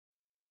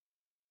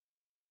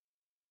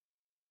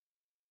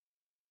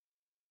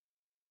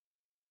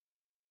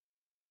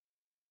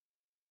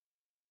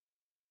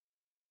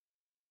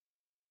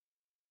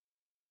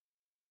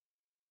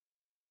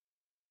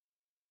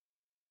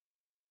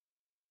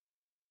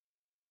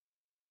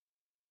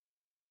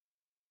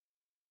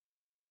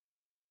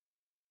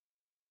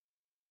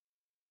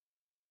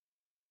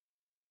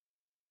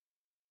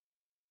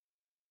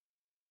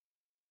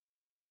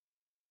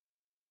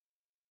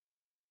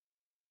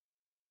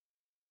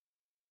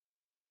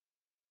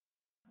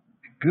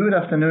Good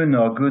afternoon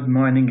or good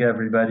morning,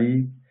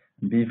 everybody.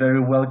 Be very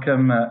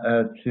welcome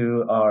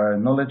to our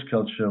Knowledge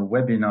Culture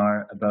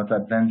webinar about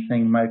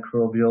advancing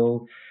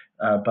microbial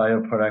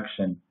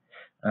bioproduction.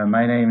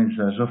 My name is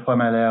Geoffroy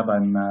Malherbe.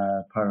 I'm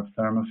part of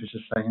Thermo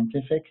Fisher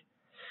Scientific.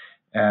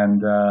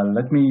 And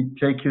let me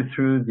take you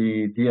through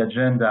the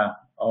agenda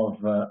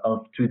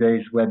of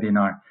today's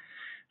webinar.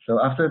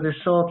 So after this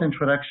short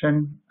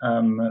introduction,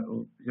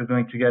 you're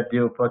going to get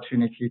the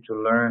opportunity to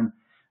learn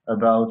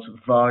about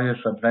various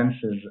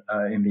advances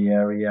in the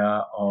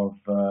area of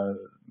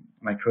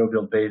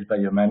microbial-based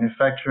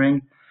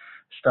biomanufacturing,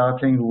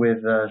 starting with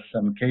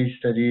some case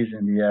studies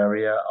in the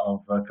area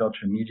of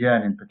culture media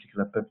and in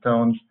particular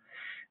peptones.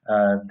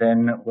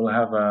 Then we'll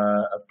have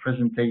a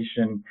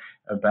presentation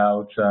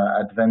about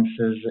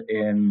advances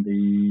in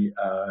the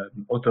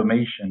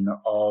automation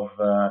of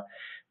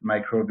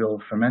microbial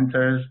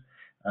fermenters,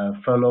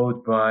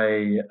 followed by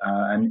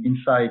an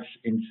insight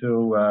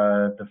into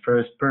the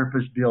first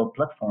purpose-built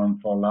platform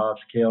for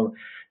large-scale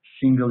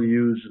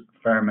single-use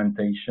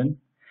fermentation.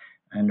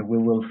 And we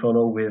will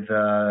follow with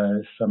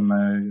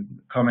some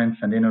comments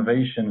and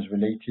innovations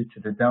related to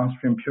the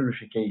downstream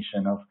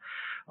purification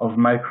of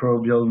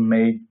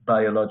microbial-made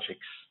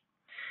biologics.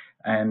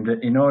 And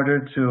in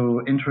order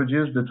to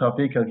introduce the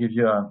topic, I'll give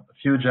you a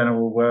few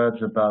general words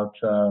about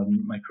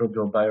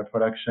microbial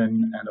bioproduction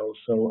and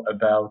also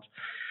about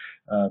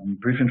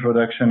brief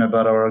introduction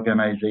about our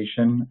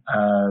organization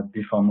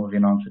before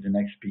moving on to the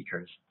next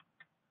speakers.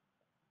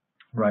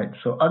 Right,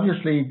 so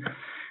obviously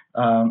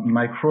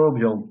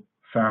microbial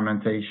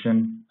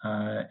fermentation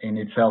in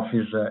itself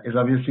is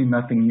obviously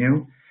nothing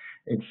new.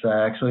 It's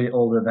actually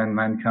older than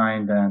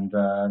mankind,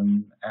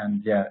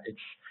 and yeah, it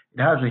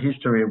has a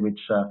history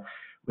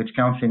which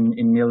counts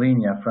in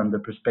millennia from the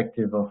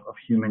perspective of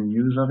human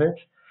use of it.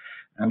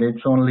 And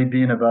it's only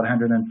been about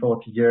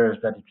 140 years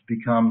that it's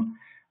become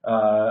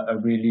a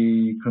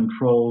really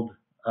controlled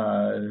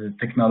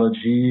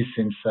technology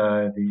since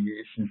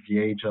the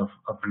age of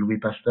Louis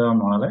Pasteur,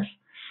 more or less.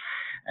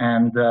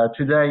 And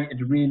today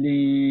it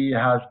really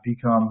has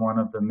become one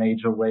of the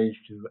major ways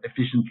to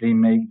efficiently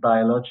make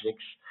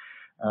biologics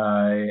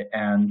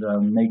and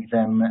make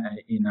them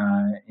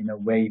in a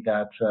way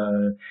that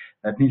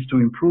needs to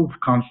improve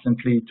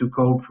constantly to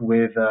cope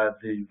with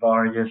the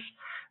various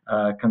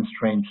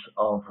constraints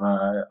of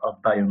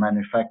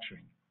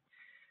biomanufacturing.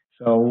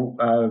 So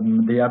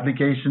the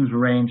applications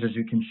range, as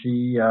you can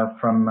see,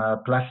 from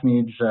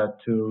plasmids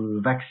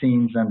to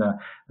vaccines and a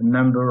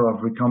number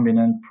of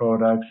recombinant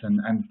products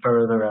and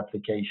further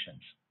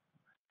applications.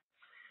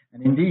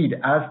 And indeed,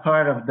 as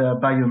part of the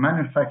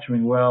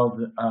biomanufacturing world,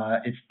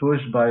 it's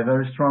pushed by a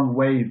very strong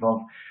wave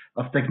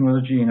of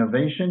technology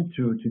innovation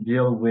to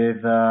deal with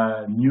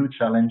new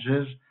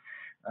challenges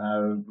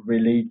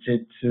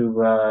related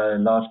to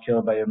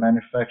large-scale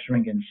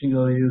biomanufacturing and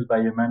single-use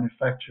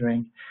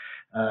biomanufacturing.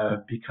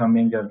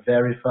 Becoming a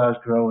very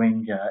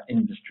fast-growing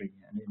industry.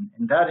 And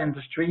in that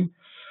industry,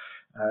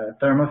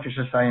 Thermo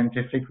Fisher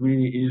Scientific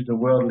really is the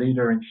world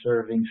leader in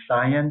serving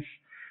science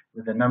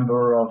with a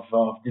number of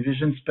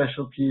division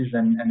specialties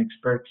and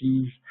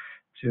expertise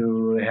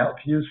to help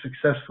you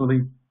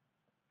successfully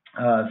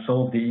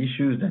solve the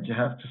issues that you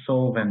have to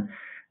solve and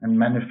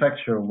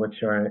manufacture what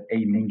you're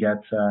aiming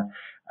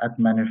at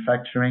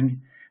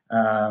manufacturing.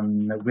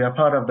 We are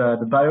part of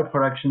the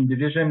Bioproduction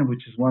division,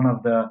 which is one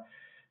of the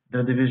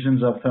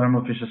divisions of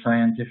Thermo Fisher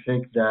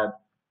Scientific that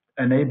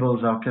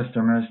enables our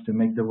customers to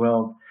make the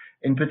world,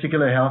 in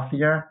particular,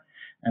 healthier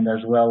and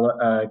as well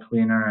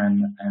cleaner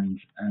and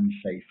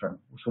safer.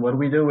 So what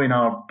we do in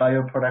our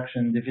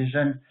Bioproduction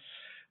division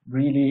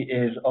really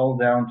is all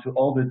down to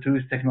all the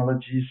tools,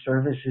 technologies,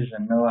 services,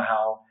 and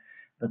know-how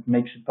that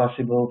makes it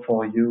possible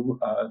for you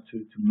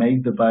to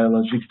make the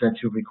biologics that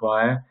you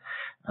require,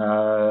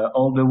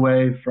 all the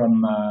way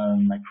from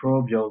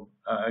microbial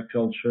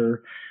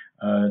culture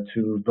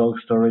to bulk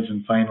storage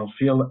and final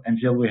fill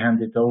until we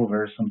hand it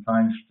over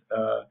sometimes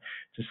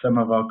to some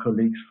of our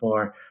colleagues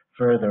for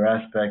further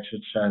aspects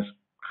such as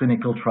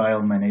clinical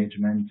trial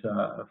management,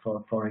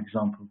 for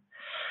example.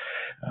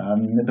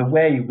 The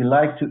way we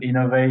like to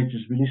innovate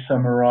is really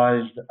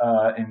summarized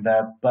in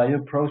that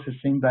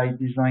bioprocessing by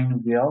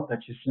design wheel that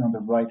you see on the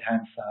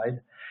right-hand side,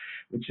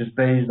 which is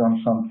based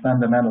on some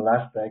fundamental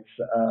aspects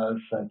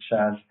such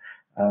as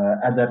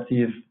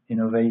adaptive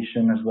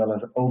innovation as well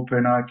as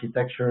open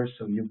architecture.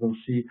 So you will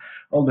see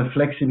all the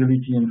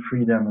flexibility and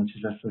freedom which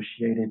is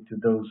associated to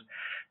those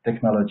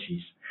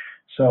technologies.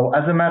 So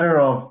as a matter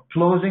of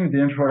closing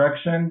the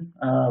introduction,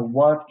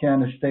 what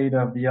can a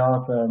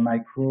state-of-the-art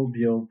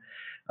microbial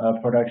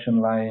production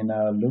line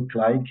look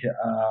like?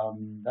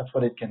 That's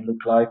what it can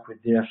look like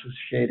with the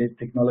associated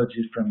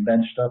technologies from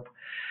benchtop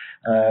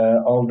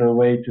all the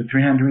way to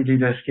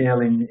 300-liter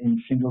scale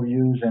in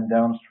single-use and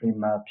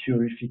downstream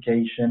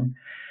purification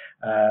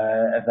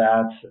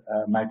that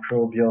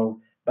microbial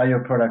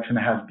bioproduction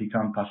has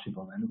become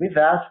possible. And with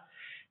that,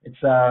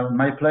 it's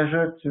my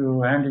pleasure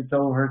to hand it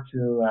over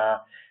to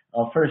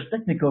our first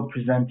technical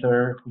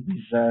presenter, who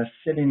is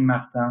Céline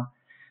Martin,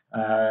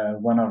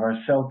 one of our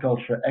cell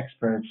culture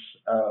experts,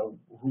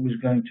 who is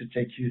going to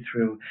take you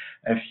through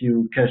a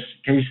few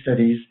case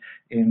studies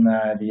in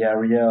the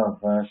area of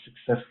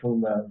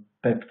successful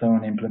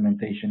peptone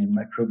implementation in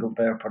microbial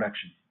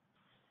bioproduction.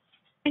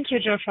 Thank you,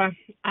 Geoffrey.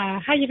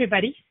 Hi,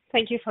 everybody.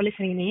 Thank you for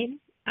listening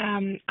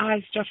in.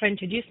 As Geoffrey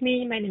introduced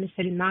me, my name is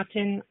Céline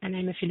Martin, and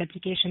I'm a field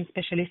application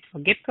specialist for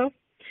GIPCO.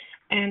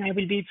 And I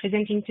will be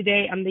presenting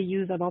today on the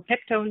use of our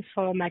peptones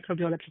for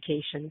microbial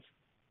applications.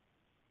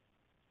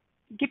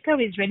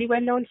 GIPCO is really well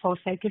known for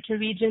cell culture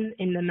region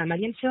in the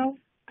mammalian field,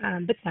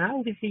 but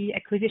now with the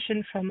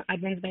acquisition from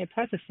Advanced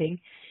Bioprocessing,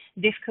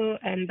 DISCO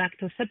and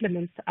Bacto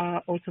supplements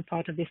are also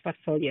part of this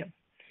portfolio.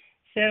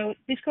 So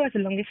DISCO has a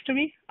long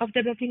history of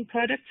developing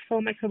products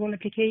for microbial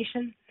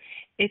application.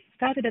 It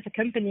started as a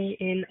company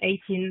in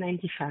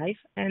 1895,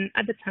 and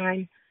at the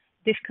time,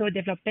 DISCO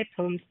developed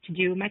peptones to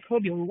do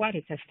microbial water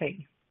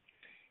testing.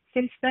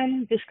 Since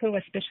then, DISCO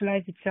has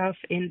specialized itself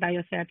in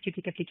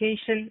biotherapeutic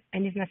application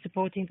and is now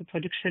supporting the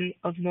production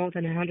of more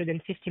than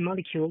 150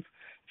 molecules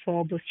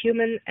for both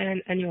human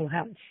and animal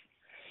health.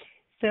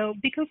 So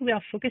because we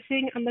are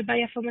focusing on the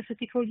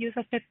biopharmaceutical use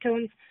of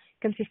peptones,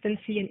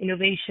 consistency and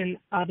innovation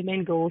are the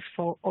main goals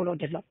for all our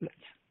development.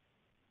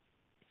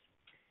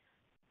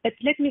 But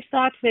let me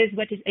start with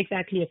what is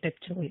exactly a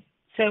peptone.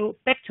 So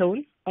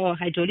peptone, or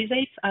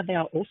hydrolysates as they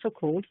are also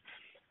called,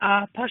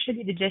 are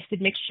partially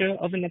digested mixture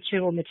of a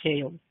natural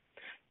material.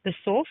 The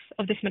source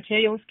of this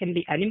material can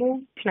be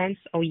animal,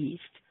 plants, or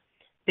yeast.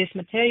 This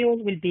material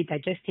will be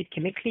digested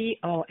chemically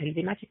or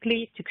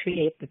enzymatically to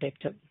create the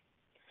peptone.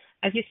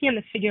 As you see on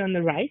the figure on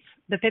the right,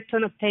 the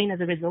peptone obtained as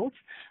a result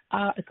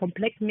are a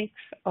complex mix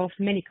of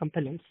many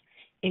components,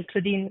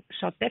 including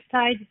short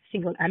peptides,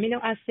 single amino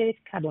acids,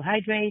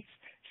 carbohydrates,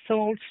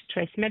 salts,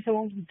 trace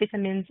metals,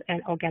 vitamins,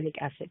 and organic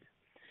acid.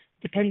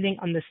 Depending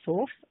on the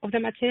source of the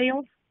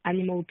material,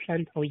 animal,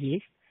 plant, or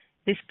yeast,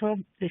 this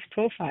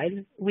profile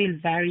will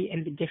vary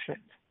and be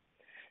different.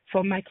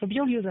 For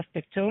microbial use of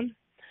peptone,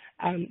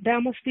 they are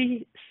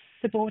mostly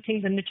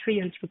supporting the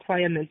nutrient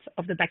requirements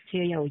of the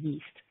bacteria or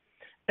yeast.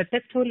 A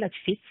peptone that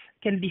fits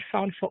can be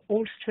found for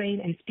all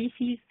strain and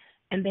species,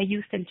 and their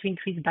use tend to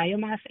increase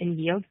biomass and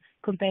yield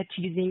compared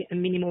to using a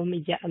minimal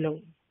media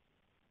alone.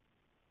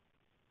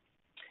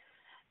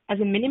 As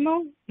a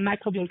minimal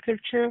microbial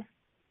culture,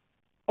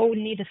 all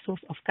need a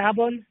source of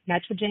carbon,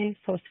 nitrogen,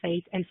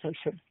 phosphate, and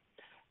sulfur.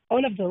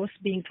 All of those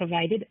being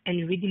provided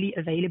and readily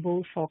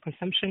available for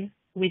consumption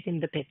within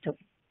the peptone.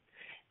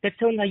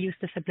 Peptones are used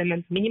to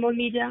supplement minimal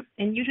media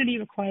and usually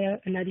require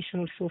an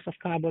additional source of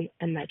carbon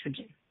and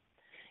nitrogen.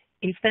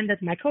 In standard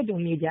microbial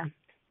media,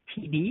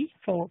 TB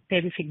for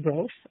terrific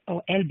growth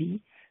or LB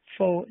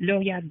for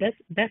Loria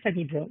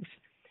bethany growth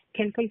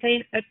can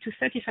contain up to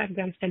 35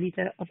 grams per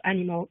liter of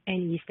animal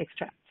and yeast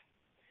extract.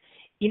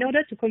 In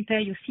order to compare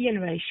your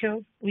CN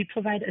ratio, we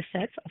provide a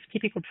set of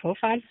typical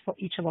profiles for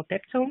each of our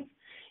peptones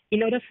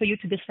in order for you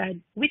to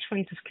decide which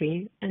one to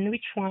screen and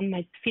which one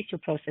might fit your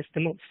process the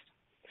most.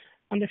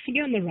 On the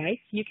figure on the right,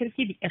 you can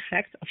see the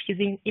effect of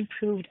using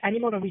improved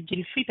animal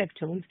origin-free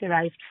peptones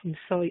derived from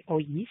soy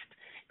or yeast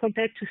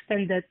compared to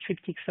standard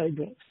tryptic soy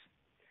growth.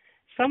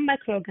 Some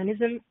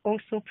microorganisms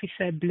also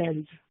prefer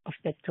blends of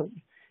peptone,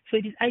 so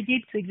it is ideal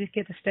to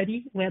execute a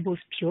study where both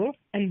pure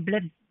and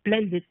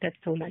blended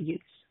peptone are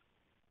used.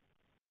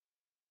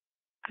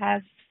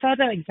 As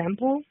further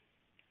example,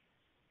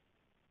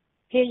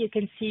 here you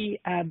can see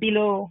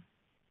below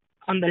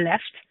on the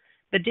left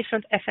the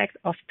different effects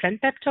of plant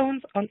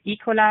peptones on E.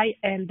 coli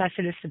and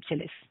Bacillus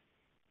subtilis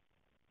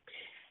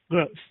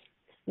growth,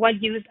 while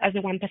used as a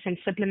 1%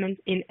 supplement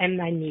in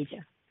M9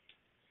 media.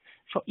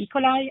 For E.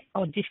 coli,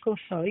 our DISCO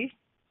soy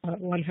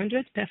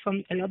 100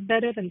 performed a lot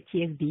better than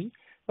TSB,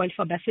 while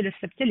for Bacillus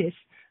subtilis,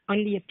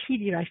 only a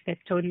P-derived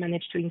peptone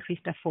managed to increase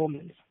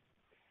performance.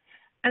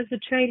 As the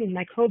trend in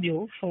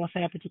microbial for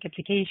therapeutic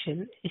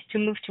application is to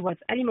move towards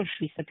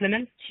animal-free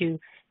supplement to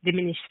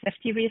diminish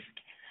safety risk,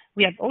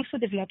 we have also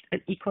developed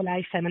an E.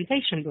 coli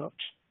fermentation broth,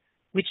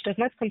 which does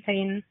not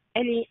contain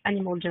any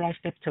animal-derived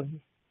peptone.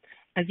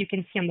 As you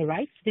can see on the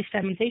right, this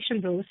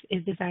fermentation broth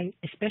is designed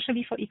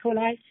especially for E.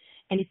 coli,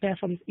 and it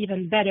performs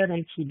even better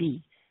than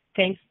TB,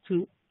 thanks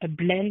to a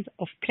blend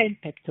of plant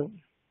peptone.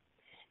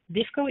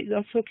 DISCO is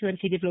also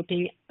currently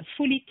developing a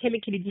fully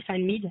chemically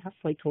defined media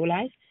for E.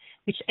 coli,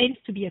 which aims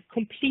to be a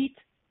complete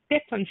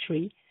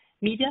peptone-free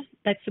media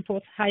that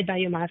supports high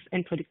biomass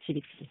and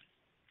productivity.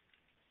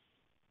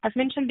 As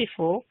mentioned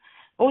before,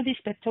 all these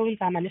peptones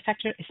are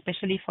manufactured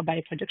especially for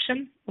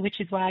bioproduction,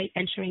 which is why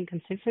ensuring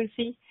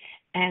consistency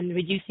and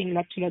reducing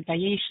lot-to-lot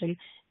variation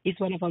is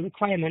one of our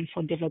requirements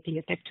for developing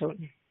a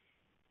peptone.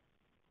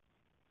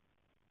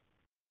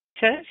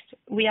 First,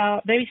 we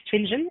are very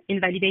stringent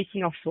in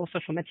validating our source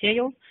of raw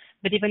material,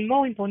 but even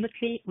more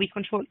importantly, we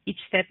control each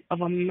step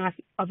of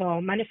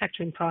our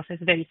manufacturing process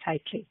very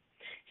tightly.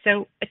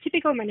 So a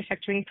typical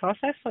manufacturing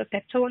process for a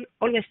peptone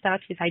always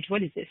starts with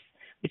hydrolysis,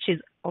 which is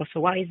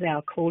also why they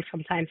are called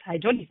sometimes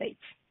hydrolysates.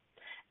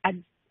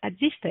 At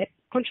this step,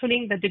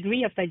 controlling the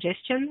degree of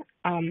digestion,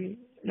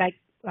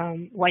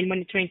 while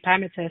monitoring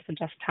parameters such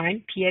as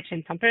time, pH,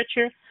 and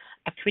temperature,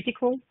 are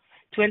critical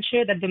to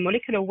ensure that the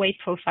molecular weight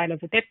profile of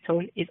the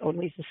peptone is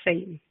always the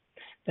same.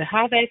 The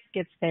harvest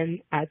gets then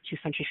to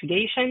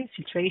centrifugation,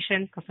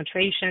 filtration,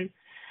 concentration,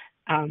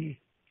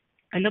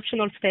 an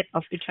optional step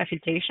of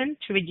ultrafiltration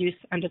to reduce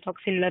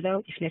endotoxin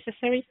level if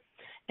necessary,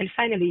 and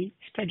finally,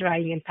 spray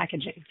drying and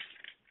packaging.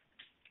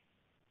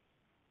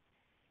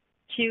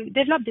 To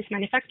develop this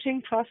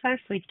manufacturing process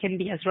so it can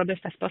be as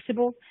robust as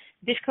possible,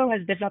 DIFCO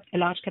has developed a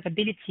large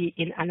capability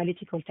in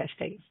analytical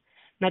testing,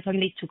 not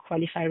only to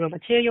qualify raw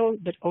material,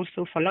 but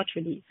also for lot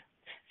release.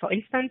 For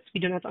instance,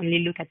 we do not only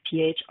look at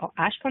pH or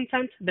ash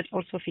content, but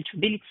also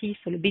filtrability,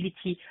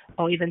 solubility,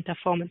 or even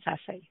performance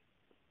assay.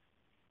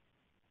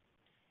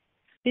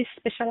 This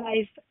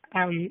specialized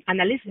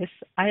analysis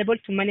are able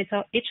to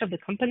monitor each of the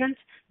components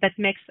that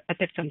makes a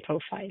peptone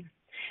profile.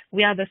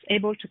 We are thus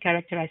able to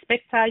characterize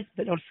peptides,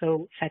 but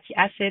also fatty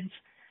acids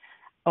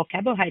or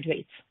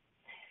carbohydrates.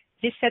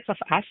 These sets of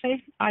assays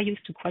are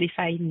used to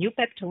qualify new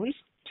peptones,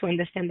 to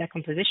understand their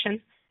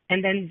composition,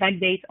 and then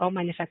validate our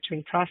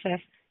manufacturing process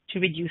to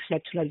reduce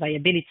lot-to-lot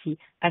variability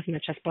as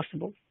much as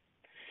possible.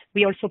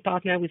 We also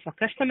partner with our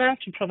customer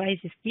to provide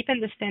this deep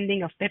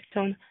understanding of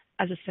peptone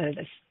as a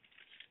service.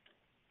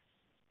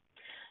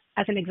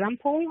 As an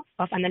example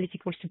of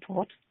analytical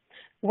support,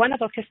 one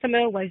of our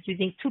customers was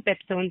using 2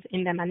 peptones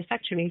in their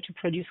manufacturing to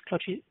produce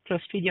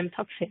Clostridium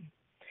toxin.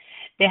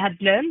 They had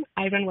learned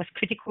iron was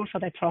critical for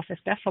their process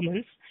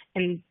performance,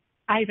 and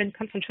iron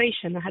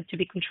concentration had to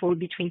be controlled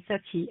between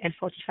 30 and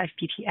 45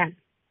 ppm.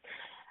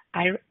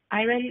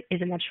 Iron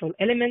is a natural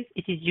element.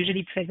 It is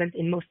usually present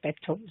in most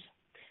peptones.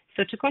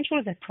 So to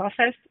control that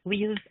process, we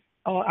use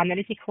our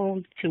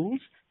analytical tools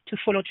to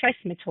follow trace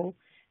metal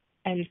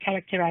and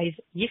characterize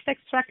yeast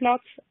extract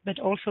lots, but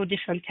also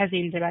different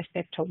casein-derived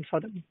peptones for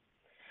them.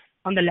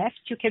 On the left,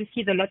 you can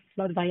see the lot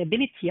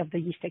variability of the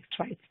yeast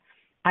extract.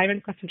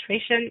 Iron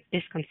concentration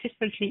is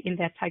consistently in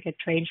their target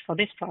range for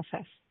this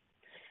process.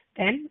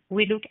 Then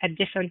we look at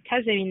different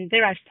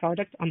casein-derived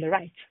products on the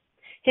right.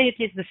 Here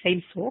it is the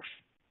same source,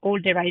 all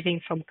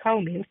deriving from cow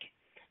milk,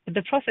 but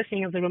the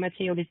processing of the raw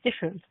material is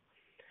different.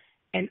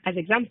 And as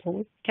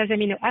example,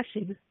 casamino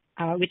acid,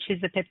 which is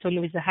the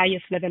peptone with the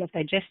highest level of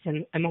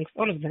digestion amongst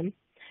all of them,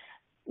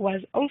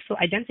 was also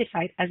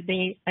identified as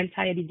being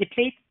entirely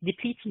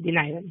depleted in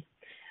iron,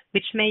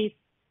 which made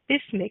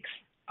this mix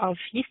of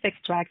yeast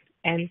extract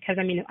and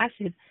casamino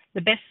acid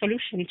the best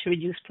solution to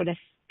reduce process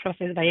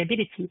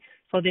viability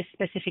for this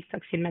specific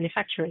toxin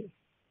manufacturing.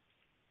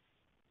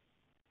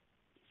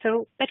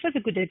 So that was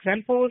a good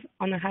example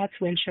on how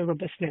to ensure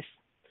robustness.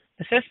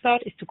 The first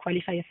part is to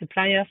qualify a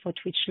supplier for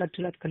which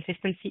lot-to-lot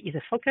consistency is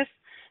a focus,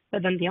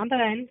 but on the other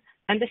hand,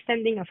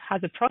 understanding of how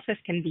the process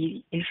can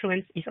be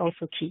influenced is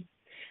also key,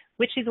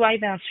 which is why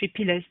there are 3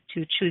 pillars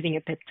to choosing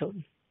a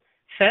peptone.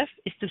 First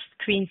is to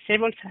screen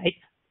several types.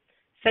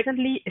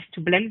 Secondly is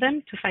to blend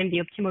them to find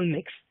the optimal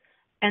mix.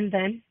 And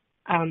then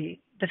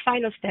the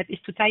final step is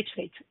to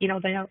titrate in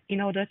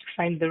order to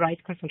find the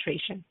right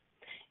concentration.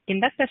 In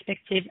that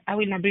perspective, I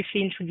will now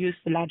briefly introduce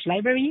the large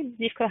library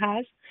DIFCO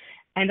has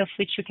and of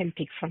which you can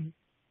pick from.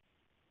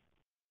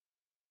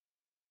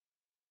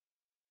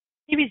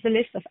 Here is the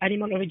list of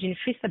animal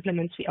origin-free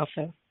supplements we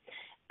offer.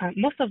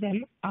 Most of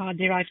them are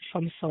derived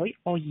from soy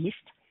or yeast,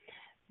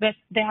 but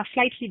they are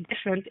slightly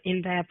different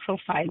in their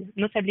profile,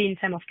 notably in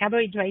terms of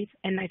carbohydrates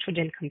and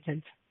nitrogen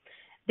content.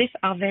 These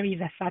are very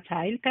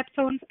versatile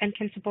peptones and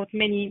can support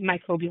many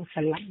microbial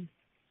cell lines.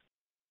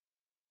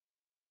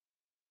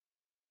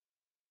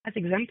 As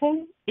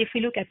example, if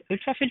we look at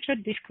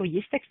ultrafiltered DIFCO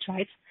yeast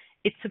extracts,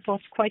 it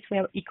supports quite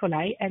well E.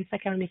 coli and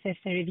Saccharomyces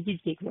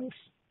cerevisiae growth.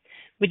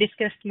 We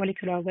discussed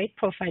molecular weight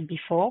profile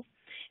before.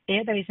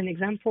 Here there is an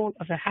example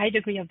of a high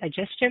degree of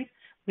digestion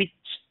with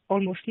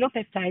almost no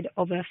peptide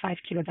over 5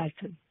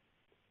 kilodalton.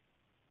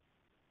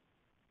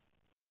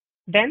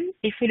 Then,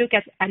 if we look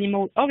at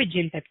animal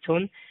origin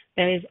peptone,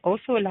 there is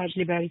also a large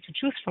library to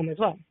choose from as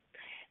well.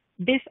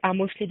 These are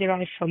mostly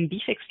derived from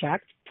beef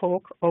extract,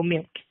 pork, or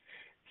milk.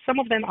 Some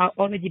of them are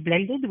already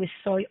blended with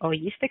soy or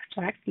yeast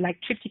extract, like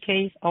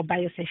trypticase or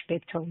biosafe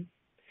peptone.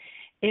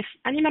 If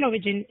animal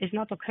origin is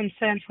not a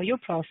concern for your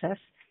process,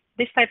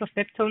 this type of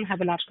peptone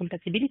have a large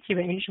compatibility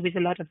range with a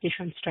lot of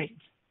different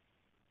strains.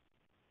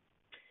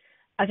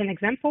 As an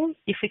example,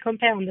 if we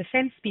compare on the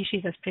same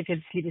species as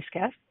previously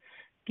discussed,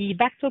 the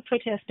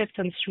Bactoproteus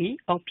peptone 3,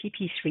 or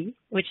PP3,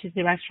 which is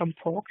derived from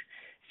pork,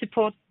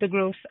 support the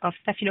growth of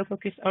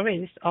Staphylococcus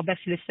aureus or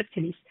Bacillus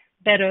subtilis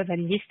better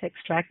than yeast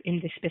extract in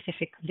this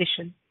specific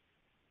condition.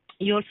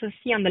 You also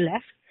see on the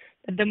left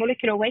that the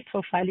molecular weight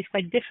profile is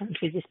quite different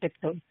with this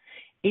peptone,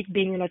 it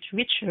being a lot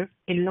richer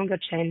in longer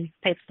chain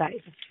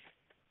peptides.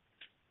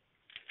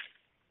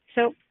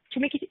 So to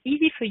make it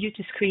easy for you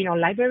to screen our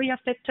library of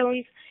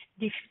peptones,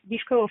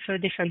 DIFCO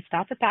offers different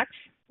starter packs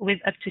with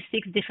up to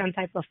 6 different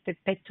types of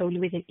peptone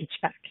within each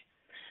pack.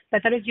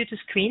 That allows you to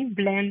screen,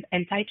 blend,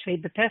 and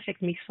titrate the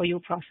perfect mix for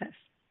your process.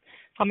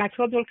 For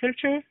microbial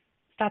culture,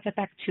 starter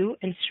pack 2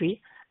 and 3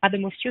 are the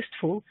most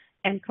useful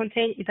and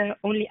contain either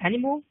only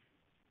animal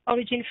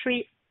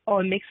origin-free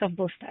or a mix of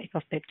both types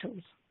of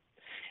peptones.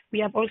 we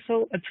have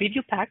also a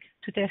preview pack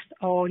to test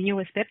our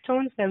newest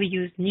peptones where we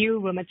use new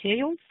raw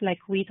materials like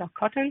wheat or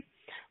cotton,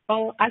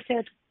 or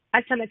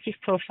alternative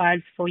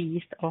profiles for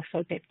yeast or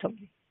soy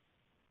peptone.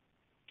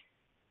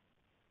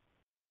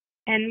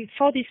 And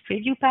for this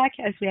preview pack,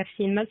 as we have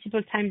seen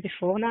multiple times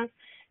before now,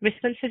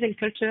 responses in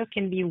culture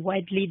can be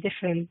widely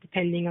different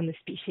depending on the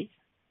species.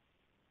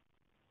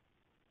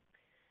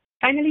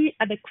 Finally,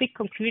 as a quick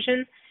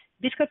conclusion,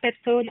 Bisco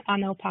Peptone are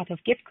now part of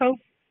GIPCO.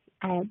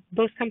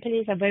 Both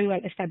companies are very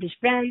well-established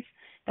brands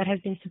that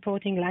have been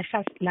supporting life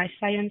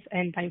science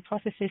and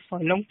bioprocesses for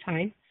a long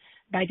time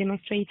by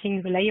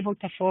demonstrating reliable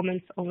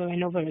performance over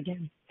and over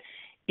again.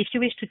 If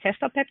you wish to test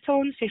our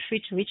peptones, feel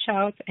free to reach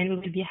out and we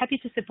will be happy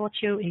to support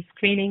you in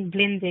screening,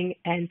 blending,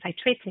 and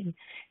titrating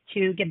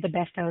to get the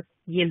best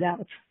yield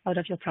out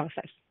of your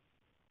process.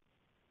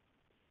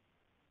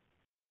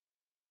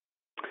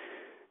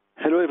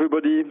 Hello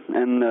everybody,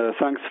 and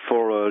thanks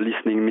for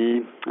listening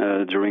me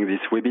during this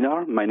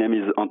webinar. My name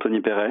is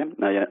Anthony Perret,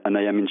 and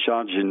I am in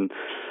charge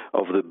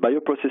of the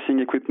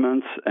bioprocessing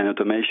equipment and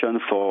automation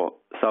for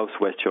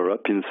Southwest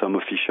Europe in Thermo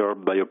Fisher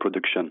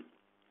Bioproduction.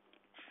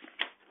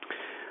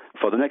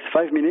 For the next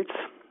 5 minutes,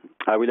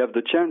 I will have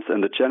the chance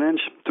and the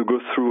challenge to go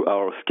through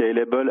our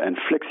scalable and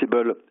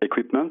flexible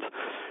equipment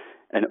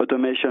and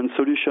automation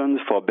solutions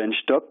for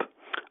benchtop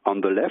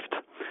on the left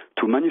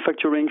to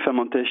manufacturing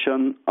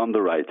fermentation on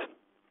the right.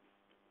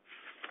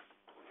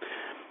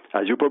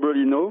 As you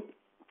probably know,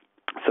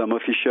 Thermo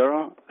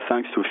Fisher,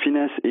 thanks to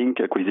Finesse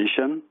Inc.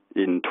 acquisition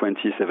in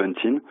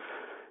 2017,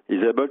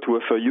 is able to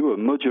offer you a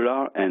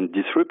modular and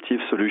disruptive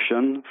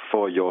solution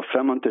for your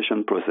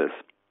fermentation process.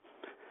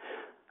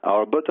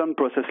 Our bottom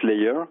process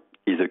layer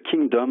is a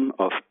kingdom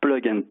of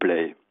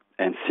plug-and-play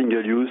and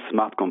single-use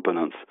smart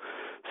components,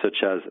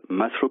 such as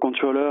mass flow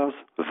controllers,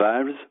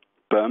 valves,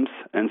 pumps,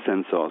 and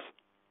sensors.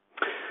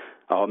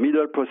 Our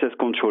middle process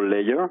control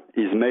layer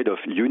is made of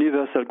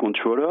universal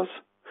controllers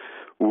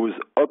whose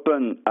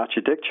open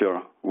architecture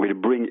will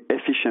bring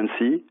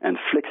efficiency and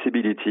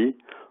flexibility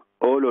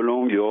all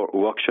along your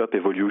workshop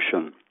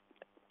evolution.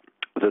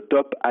 The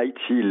top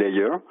IT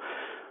layer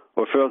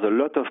offers a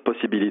lot of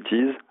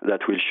possibilities that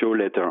we'll show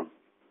later.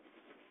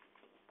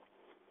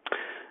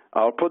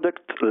 Our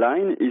product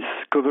line is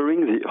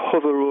covering the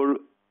overall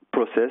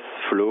process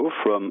flow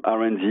from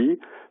R&D,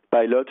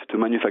 pilot to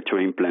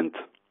manufacturing plant.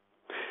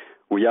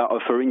 We are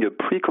offering a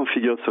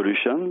pre-configured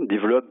solution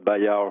developed by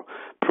our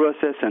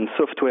process and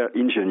software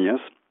engineers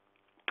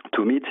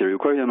to meet the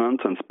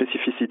requirements and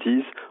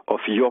specificities of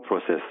your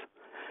process.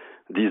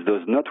 This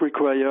does not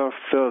require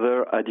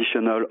further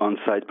additional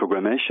on-site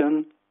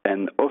programmation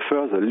and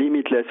offers a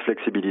limitless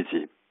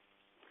flexibility.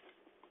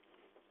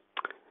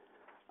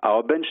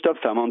 Our benchtop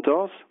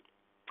fermenters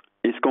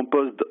is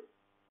composed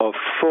of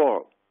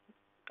 4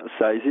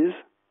 sizes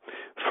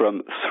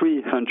from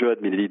 300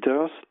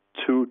 milliliters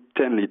to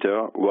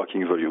 10-liter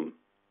working volume.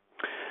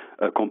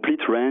 A complete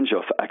range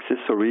of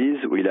accessories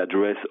will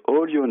address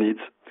all your needs,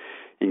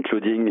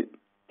 including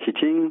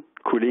heating,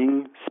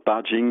 cooling,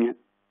 sparging,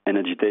 and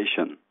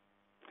agitation.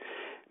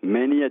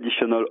 Many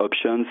additional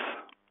options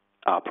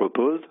are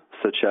proposed,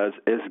 such as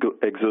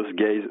exhaust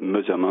gas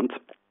measurement.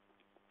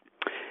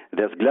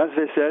 These glass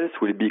vessels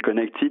will be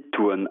connected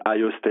to an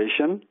I/O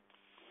station,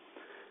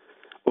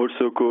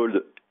 also called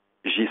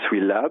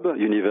G3 Lab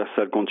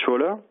Universal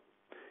Controller.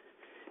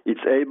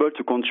 It's able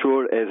to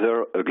control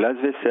either a glass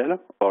vessel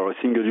or a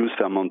single-use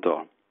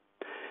fermenter.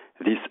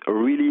 This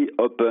really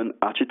open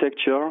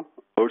architecture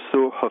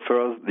also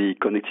offers the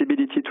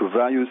connectivity to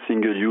various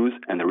single-use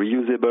and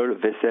reusable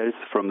vessels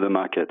from the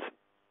market.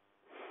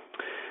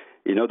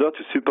 In order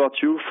to support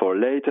you for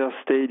later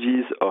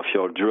stages of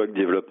your drug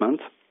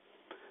development,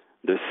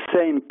 the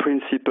same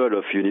principle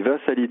of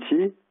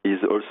universality is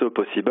also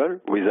possible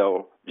with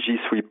our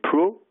G3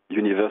 Pro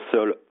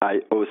Universal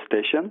I/O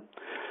station,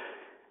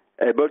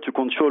 able to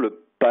control a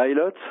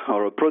pilot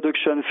or a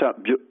production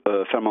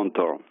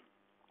fermenter,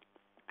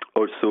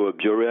 also a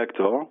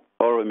bioreactor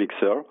or a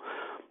mixer,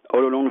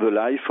 all along the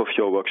life of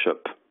your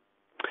workshop.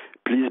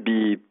 Please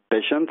be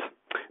patient.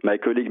 My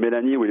colleague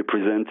Melanie will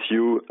present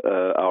you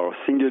our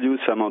single-use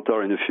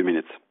fermenter in a few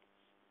minutes.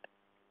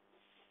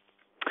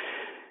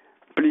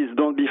 Please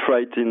don't be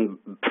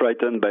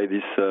frightened by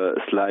this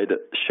slide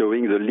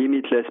showing the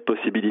limitless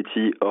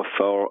possibility of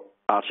our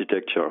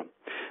architecture.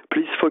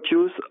 Please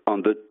focus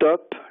on the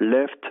top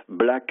left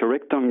black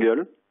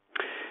rectangle,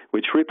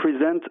 which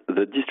represents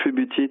the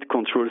distributed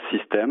control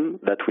system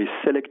that we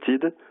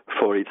selected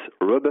for its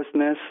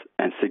robustness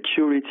and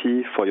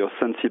security for your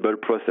sensible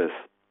process.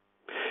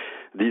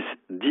 This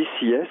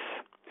DCS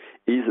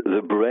is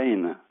the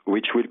brain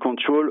which will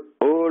control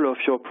all of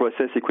your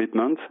process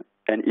equipment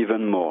and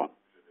even more.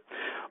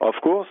 Of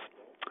course,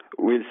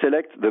 we'll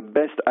select the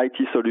best IT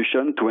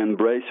solution to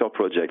embrace your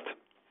project.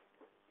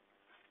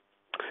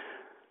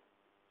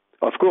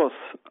 Of course,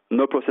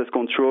 no process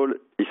control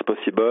is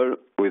possible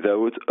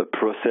without a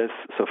process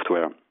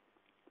software.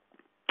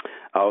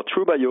 Our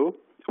TrueBio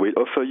will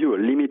offer you a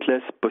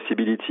limitless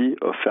possibility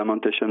of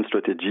fermentation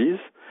strategies,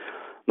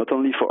 not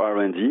only for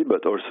R&D,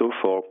 but also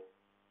for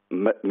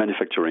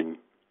manufacturing.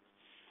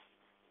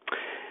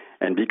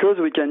 And because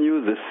we can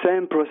use the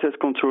same process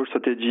control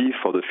strategy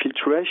for the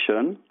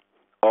filtration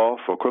or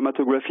for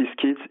chromatography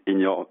skids in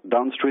your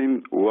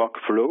downstream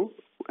workflow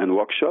and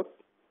workshop,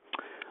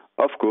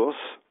 of course,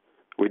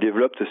 we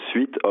developed a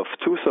suite of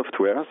two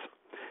softwares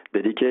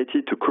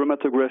dedicated to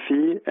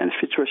chromatography and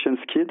filtration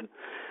skid,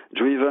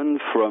 driven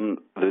from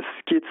the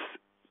skid's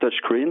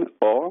touchscreen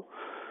or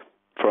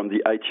from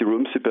the IT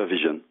room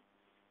supervision.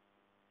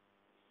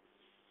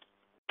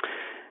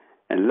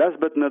 And last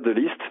but not the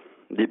least,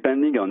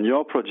 depending on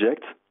your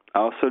project,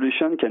 our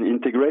solution can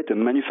integrate a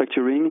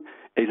manufacturing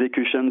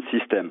execution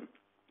system.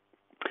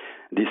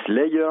 This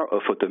layer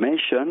of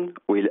automation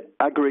will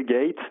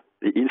aggregate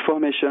the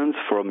information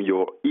from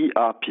your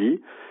ERP,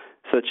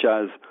 such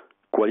as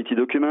quality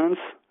documents,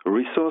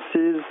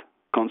 resources,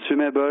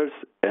 consumables,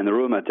 and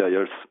raw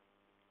materials.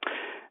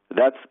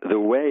 That's the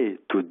way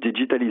to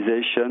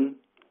digitalization,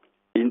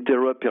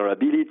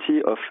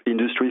 interoperability of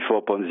Industry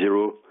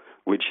 4.0,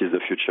 which is the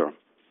future.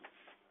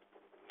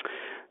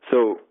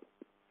 So,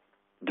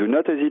 do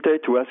not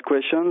hesitate to ask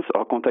questions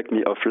or contact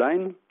me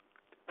offline.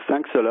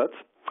 Thanks a lot.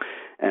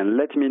 And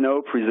let me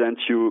now present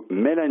you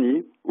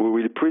Melanie, who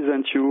will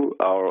present you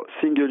our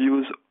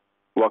single-use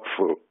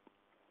workflow.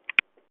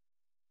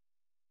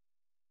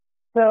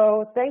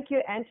 So thank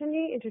you,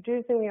 Anthony,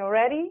 introducing me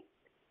already.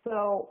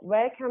 So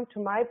welcome to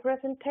my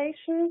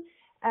presentation,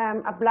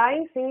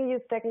 applying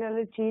single-use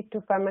technology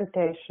to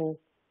fermentation.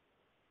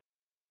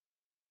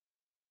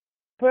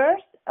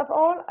 First of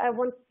all, I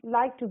would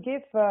like to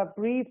give a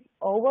brief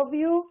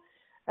overview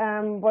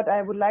what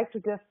I would like to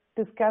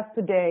discuss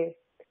today.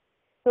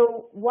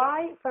 So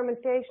why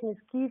fermentation is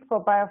key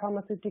for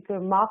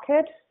biopharmaceutical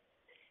market.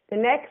 The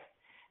next,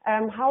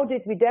 how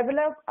did we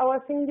develop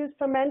our single-use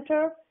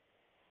fermenter?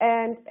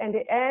 And at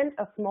the end,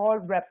 a small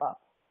wrap-up.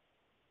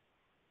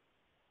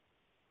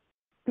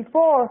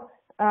 Before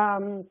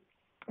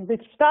we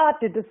start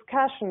the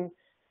discussion,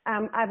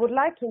 I would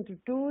like to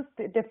introduce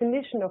the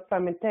definition of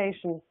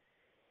fermentation.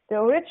 The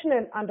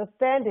original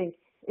understanding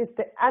is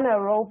the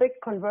anaerobic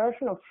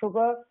conversion of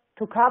sugar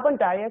to carbon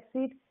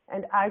dioxide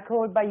and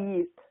alcohol by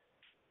yeast.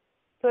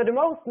 So the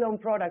most known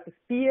product is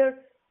beer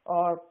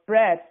or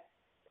bread.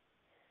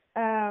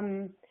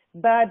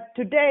 But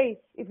today,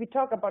 if we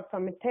talk about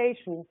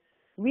fermentation,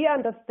 we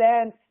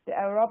understand the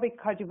aerobic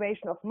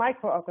cultivation of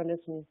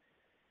microorganisms.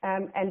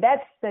 And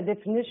that's the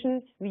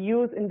definition we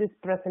use in this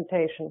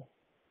presentation.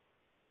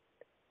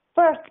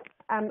 First,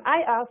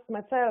 I asked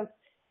myself,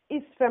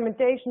 is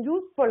fermentation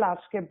used for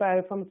large-scale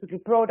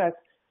biopharmaceutical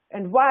products,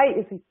 and why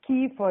is it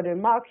key for the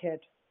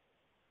market?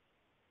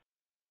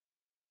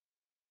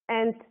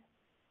 And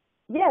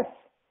yes,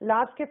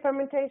 large-scale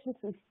fermentation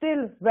is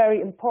still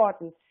very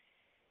important,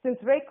 since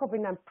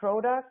recombinant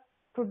products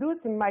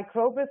produced in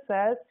microbial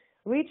cells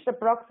reached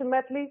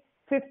approximately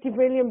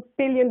 $50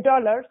 billion.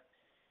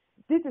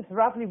 This is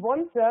roughly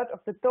 1/3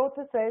 of the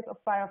total sales of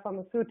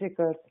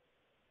biopharmaceuticals.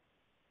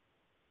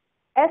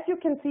 As you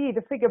can see,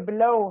 the figure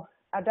below,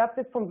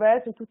 adapted from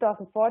Wells in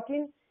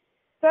 2014,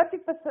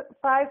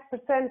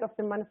 35% of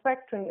the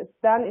manufacturing is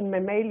done in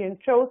mammalian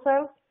CHO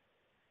cells,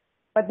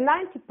 but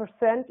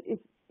 90% is,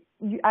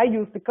 I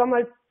use the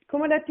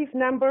cumulative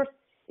numbers,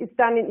 is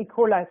done in E.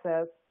 coli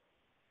cells.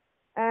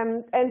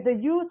 And the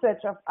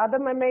usage of other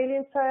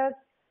mammalian cells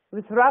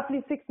with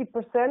roughly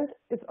 60%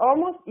 is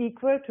almost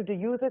equal to the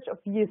usage of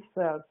yeast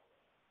cells.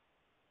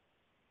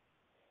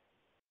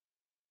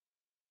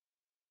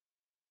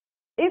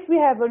 If we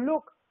have a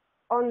look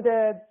on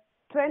the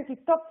 20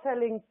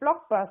 top-selling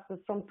blockbusters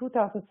from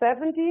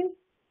 2017,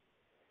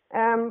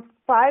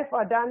 5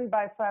 are done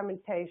by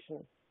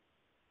fermentation.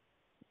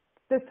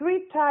 The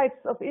 3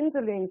 types of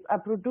insulins are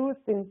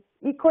produced in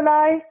E.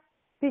 coli,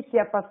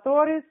 Pichia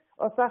pastoris,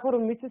 or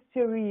Saccharomyces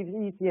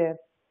cerevisiae.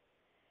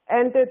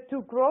 And the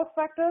 2 growth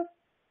factors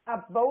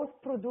are both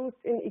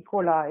produced in E.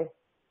 coli.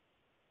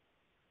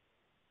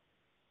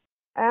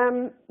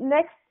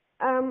 Next,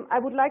 I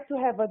would like to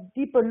have a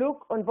deeper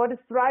look on what is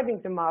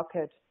driving the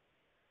market.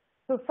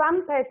 So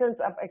some patents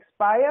have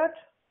expired.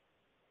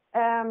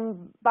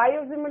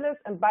 Biosimilars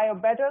and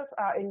biobetters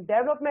are in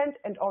development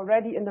and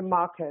already in the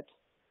market.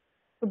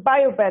 So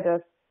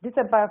biobetters, these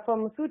are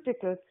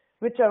biopharmaceuticals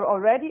which are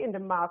already in the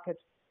market,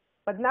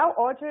 but now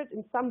altered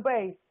in some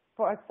way.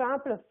 For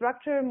example, a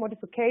structural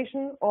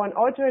modification or an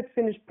altered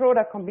finished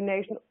product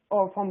combination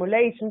or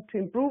formulation to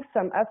improve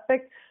some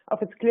aspect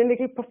of its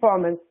clinical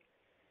performance.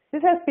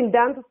 This has been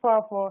done so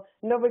far for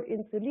novel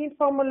insulin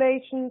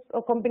formulations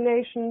or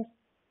combinations,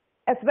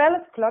 as well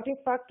as clotting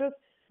factors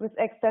with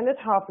extended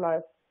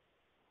half-life.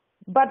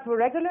 But for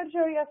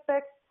regulatory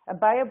aspects, a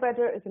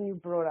biobetter is a new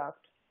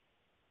product.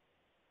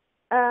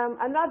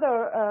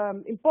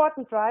 Another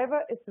important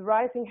driver is the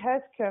rising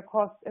healthcare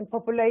costs and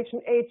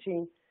population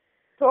aging.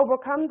 To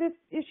overcome this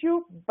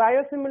issue,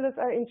 biosimilars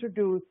are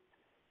introduced.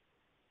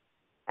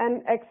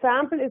 An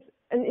example is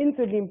an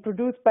insulin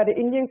produced by the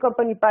Indian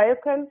company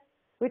Biocon,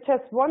 which has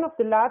one of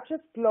the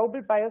largest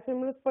global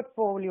biosimilars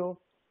portfolio,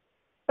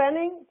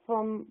 spanning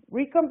from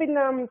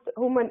recombinant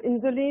human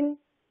insulin,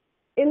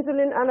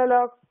 insulin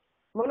analogs,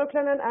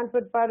 monoclonal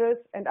antibodies,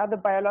 and other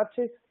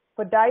biologics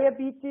for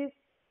diabetes,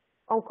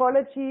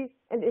 oncology,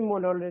 and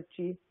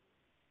immunology.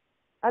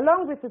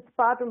 Along with its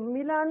partner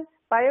Milan,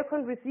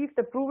 Biocon received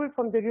approval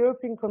from the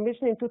European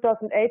Commission in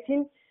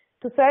 2018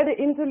 to sell the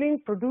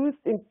insulin produced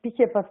in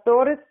Pichia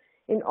pastoris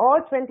in all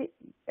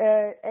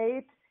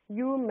 28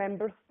 EU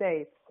member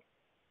states.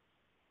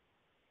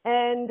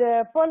 And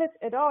Pollitt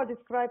et al.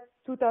 Described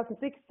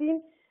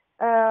 2016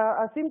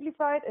 a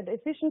simplified and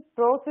efficient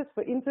process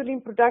for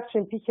insulin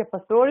production in Pichia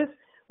pastoris,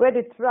 where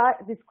they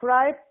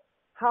describe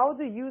how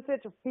the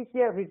usage of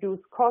Pichia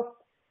reduced cost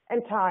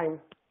and time.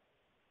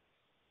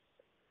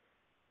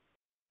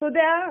 So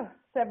there are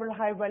several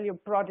high-value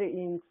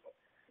proteins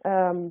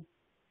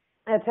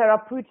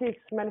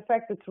therapeutics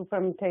manufactured through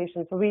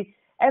fermentation. So we,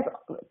 as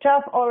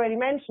Jeff already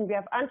mentioned, we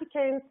have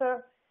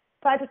anti-cancer,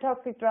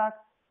 cytotoxic drugs,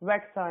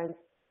 vaccines.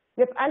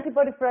 We have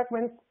antibody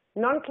fragments,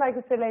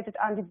 non-glycosylated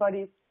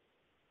antibodies,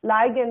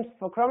 ligands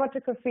for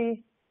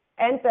chromatography,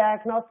 and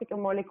diagnostic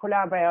and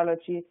molecular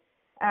biology.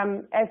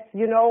 As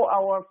you know,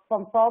 our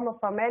former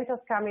fermenters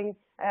coming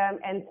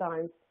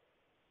enzymes.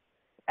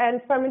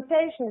 And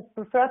fermentation is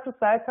preferred to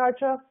cell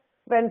culture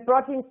when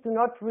proteins do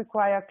not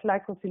require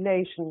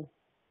glycosylation.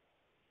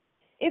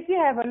 If you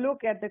have a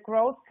look at the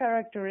growth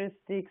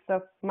characteristics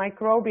of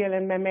microbial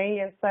and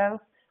mammalian cells,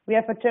 we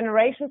have a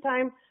generation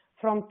time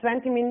from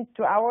 20 minutes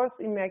to hours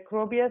in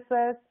microbial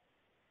cells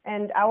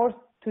and hours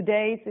to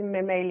days in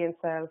mammalian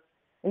cells.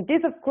 And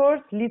this, of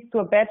course, leads to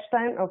a batch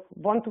time of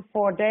 1 to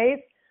 4 days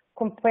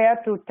compared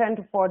to 10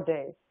 to 4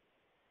 days.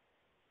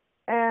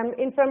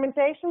 In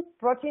fermentation,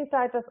 protein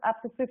titers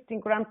up to 15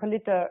 grams per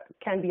liter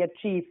can be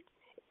achieved.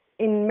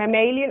 In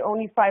mammalian,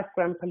 only 5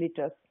 grams per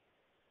liter.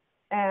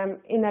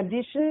 In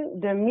addition,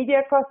 the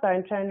media costs are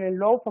in general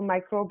low for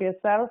microbial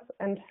cells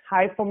and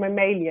high for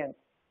mammalians.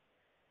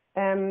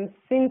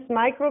 Since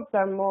microbes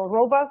are more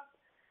robust,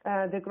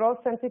 the growth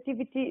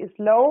sensitivity is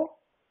low,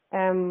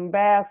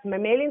 whereas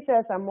mammalian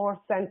cells are more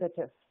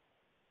sensitive.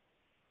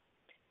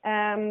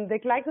 The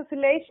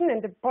glycosylation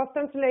and the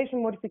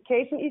post-translation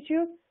modification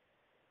issues,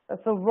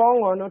 so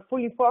wrong or not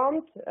fully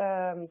formed,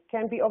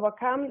 can be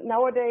overcome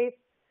nowadays,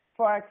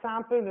 for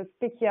example, with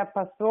Pichia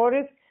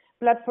pastoris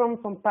platform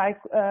from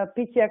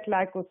Pichia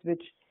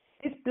glycoswitch.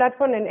 This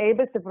platform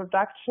enables the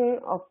production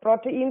of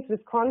proteins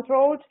with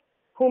controlled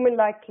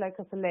human-like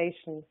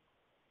glycosylation.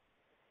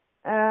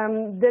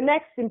 The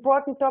next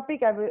important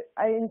topic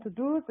I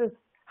introduce is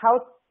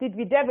how did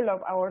we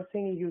develop our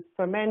single-use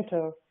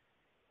fermenter?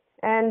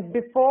 And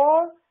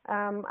before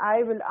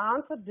I will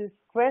answer this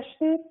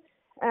question,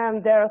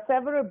 there are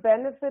several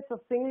benefits of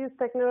single-use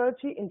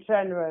technology in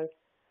general,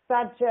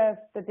 such as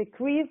the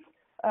decreased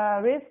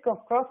risk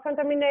of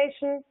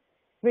cross-contamination,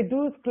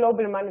 reduced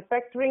global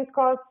manufacturing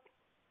costs,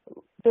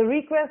 the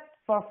request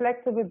for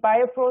flexible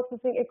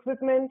bioprocessing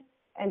equipment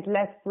and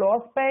less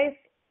floor space,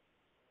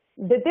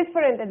 the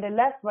different and the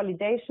less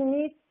validation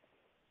needs,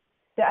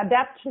 the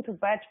adaptation to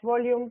batch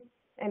volume,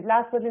 and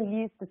last but not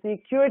least, the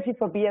security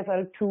for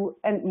BSL-2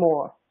 and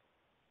more.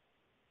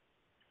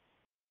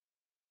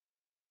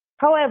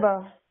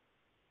 However,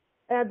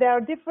 there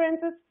are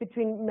differences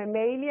between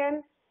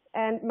mammalian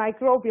and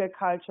microbial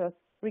cultures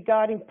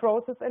regarding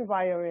process and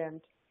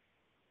variant.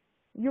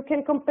 You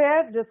can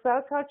compare the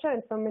cell culture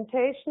and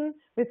fermentation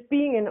with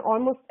being an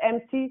almost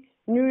empty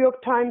New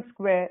York Times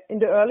Square in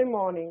the early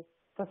morning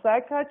for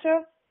cell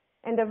culture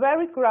and a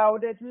very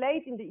crowded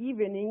late in the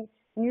evening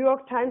New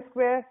York Times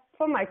Square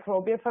for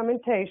microbial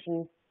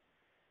fermentation.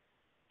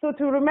 So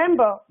to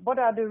remember, what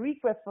are the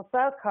requests for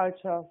cell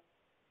culture?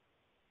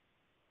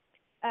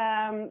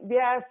 We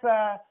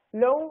have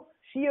low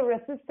shear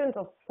resistance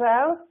of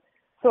cells,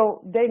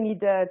 so they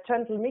need a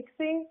gentle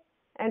mixing,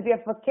 and we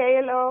have a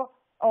KLO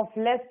of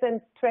less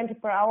than 20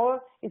 per hour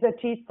is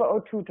achieved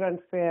for O2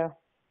 transfer.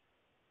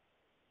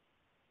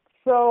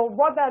 So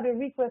what are the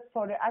requests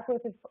for the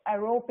aggressive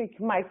aerobic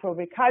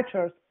microbial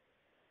cultures?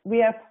 We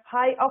have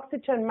high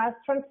oxygen mass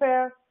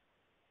transfer,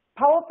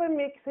 powerful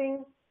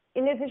mixing,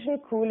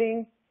 inefficient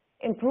cooling,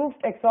 improved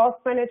exhaust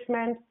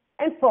management,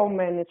 and foam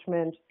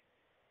management.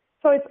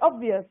 So it's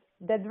obvious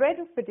that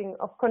retrofitting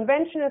of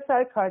conventional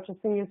cell culture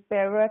single-use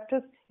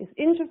bioreactors is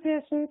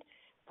insufficient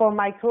for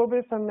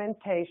microbial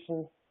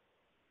fermentation.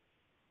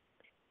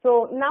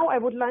 So now I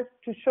would like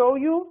to show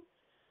you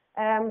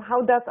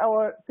how does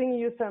our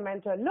single-use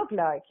fermenter look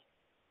like.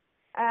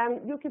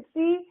 You can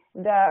see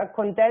the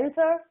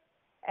condenser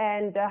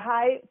and the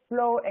high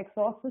flow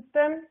exhaust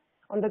system.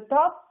 On the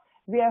top,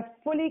 we have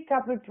fully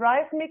coupled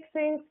drive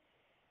mixing,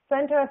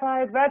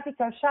 centrified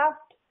vertical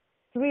shaft,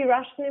 3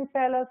 Russian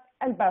impellers,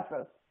 and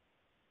buffers.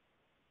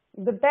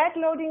 The bed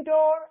loading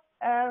door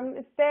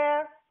is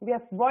there. We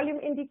have volume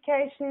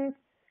indications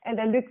and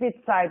a liquid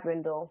side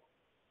window.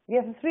 We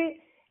have a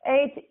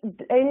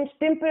 3/8"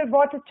 dimple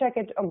water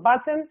jacket on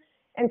bottom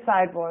and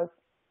sidewalls.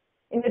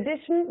 In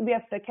addition, we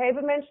have the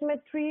cable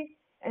management tree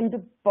and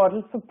the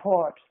bottle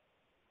support.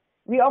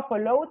 We offer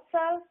load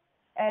cells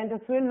and the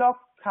 3 lock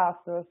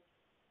casters.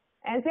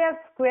 And we have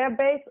square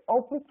base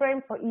open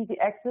frame for easy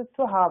access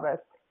to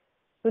harvest.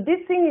 So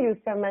this single-use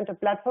fermenter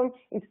platform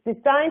is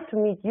designed to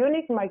meet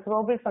unique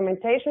microbial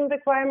fermentation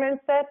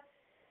requirements that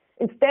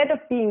instead of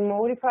being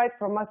modified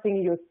from a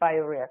single-use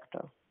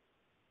bioreactor.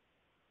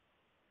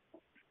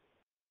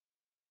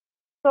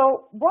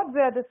 So what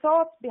were the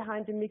thoughts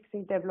behind the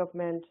mixing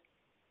development?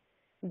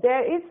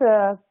 There is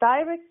a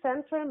direct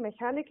central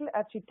mechanical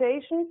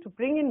agitation to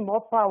bring in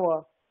more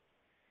power.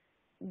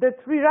 The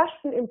 3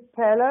 Russian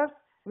impellers,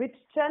 which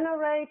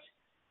generate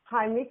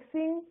high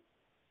mixing,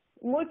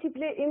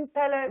 multiple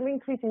impeller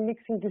increasing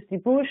mixing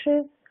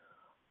distribution.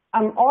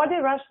 All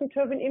the Russian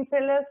turbine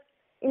impellers,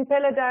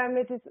 impeller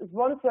diameter is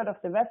 1/3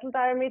 of the vessel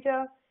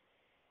diameter.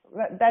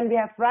 Then we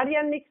have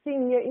radial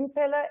mixing near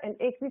impeller, and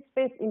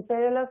equispace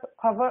impellers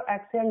cover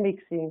axial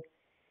mixing.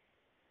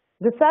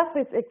 The shaft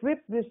is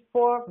equipped with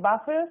 4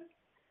 buffers,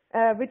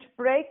 which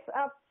breaks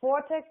up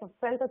vortex of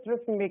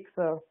center-driven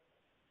mixer.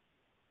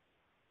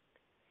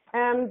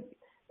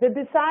 The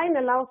design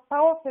allows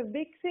powerful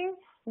mixing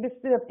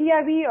with the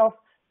PIV of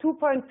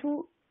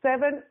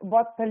 2.27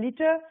 watts per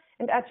liter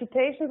and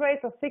agitation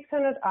rates of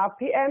 600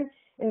 RPM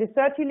in the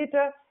 30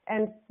 liter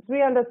and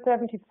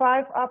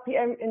 375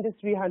 RPM in the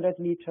 300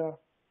 liter.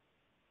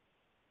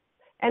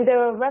 And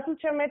the vessel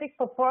geometric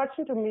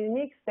proportion to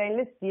mimic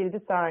stainless steel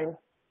design.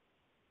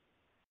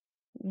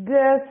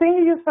 The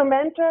single-use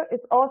fermenter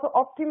is also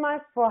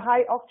optimized for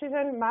high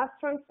oxygen mass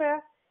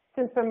transfer,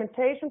 since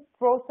fermentation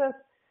process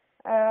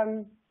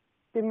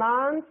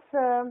demands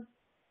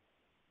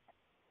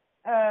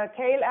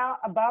KLR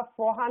above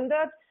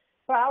 400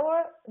 per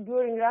hour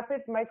during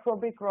rapid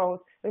microbial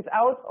growth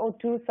without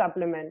O2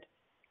 supplement.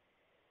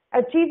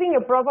 Achieving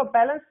a proper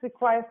balance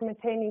requires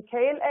maintaining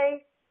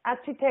KLA,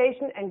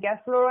 agitation, and gas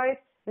flow rate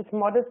with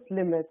modest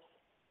limits.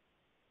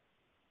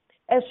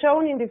 As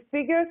shown in the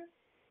figures,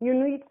 you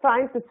need to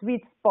find the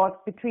sweet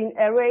spot between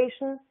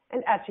aeration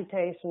and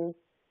agitation.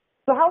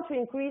 So how to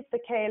increase the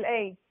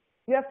KLA?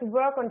 You have to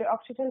work on the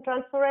oxygen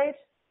transfer rate,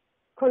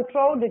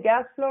 control the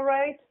gas flow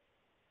rate,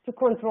 to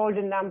control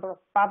the number of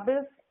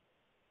bubbles,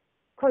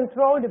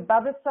 control the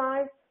bubble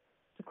size,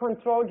 to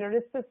control the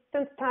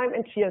resistance time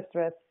and shear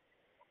stress,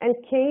 and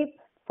keep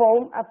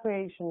foam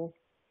abrasion.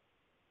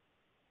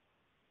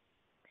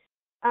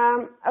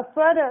 A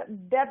further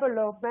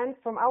development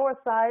from our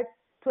side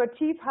to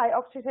achieve high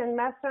oxygen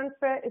mass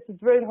transfer is the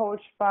drill hole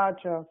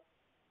sparger.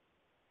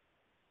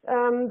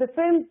 The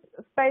film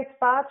space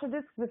sparger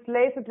disc with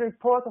laser drill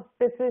pores of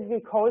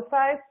specific hole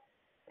size,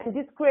 and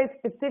this creates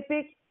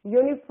specific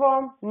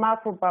uniform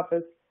macro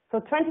bubbles. So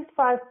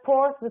 25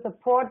 pores with a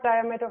pore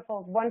diameter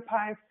of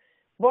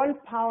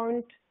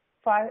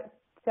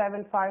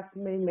 1.575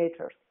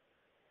 millimeters.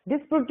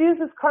 This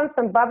produces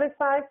constant bubble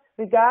size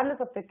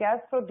regardless of the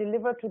gas flow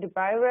delivered to the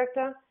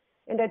bioreactor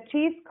and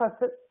achieves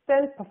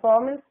consistent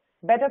performance,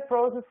 better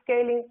process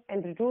scaling,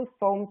 and reduced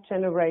foam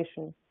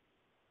generation.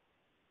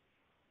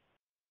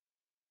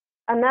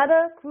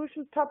 Another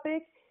crucial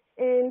topic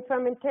in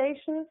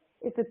fermentation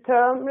is the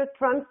thermal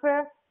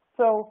transfer,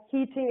 so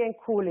heating and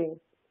cooling.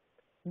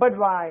 But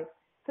why?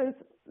 Since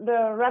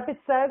the rapid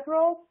cell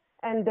growth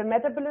and the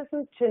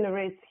metabolism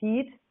generates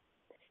heat,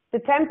 the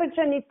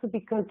temperature needs to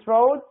be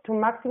controlled to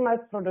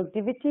maximize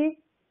productivity.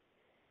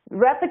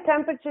 Rapid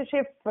temperature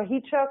shift for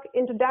heat shock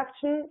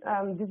introduction,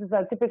 this is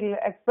a typical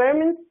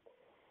experiment,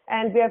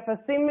 and we have a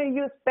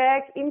single-use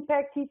bag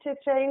impact heat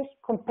exchange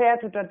compared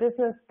to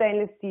traditional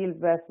stainless steel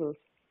vessels.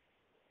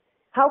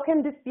 How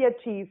can this be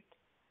achieved?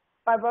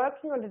 By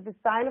working on the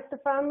design of the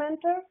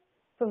fermenter.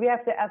 So we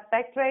have the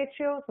aspect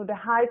ratio, so the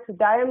height to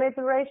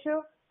diameter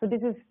ratio. So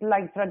this is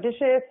like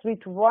traditional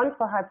 3:1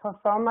 for high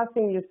performance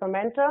single-use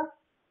fermenter.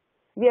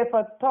 We have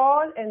a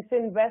tall and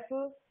thin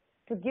vessel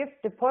to give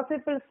the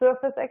possible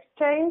surface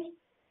exchange,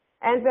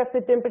 and we have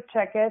the dimple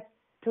jacket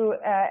to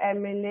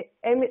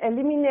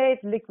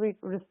eliminate liquid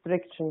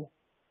restriction.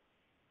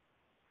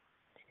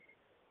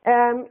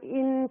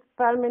 In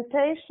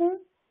fermentation,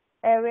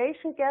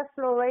 aeration gas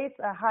flow rates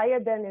are higher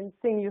than in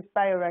single-use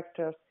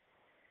bioreactors.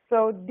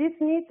 So this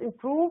needs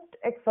improved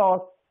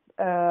exhaust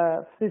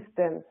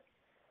systems.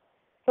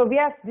 So we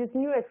have this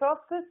new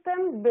exhaust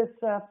system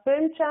with a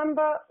film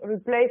chamber,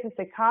 replaces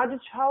the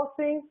cartridge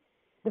housing,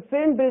 the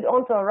film built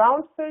onto a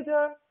round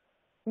filter,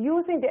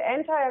 using the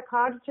entire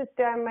cartridge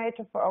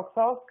diameter for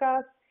exhaust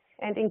gas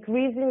and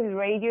increasing the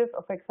radius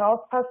of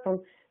exhaust pass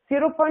from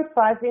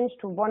 0.5 inch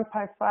to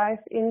 1.5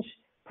 inch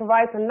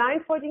provides a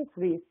 9-fold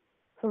increase.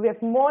 So we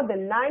have more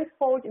than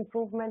 9-fold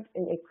improvement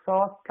in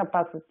exhaust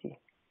capacity.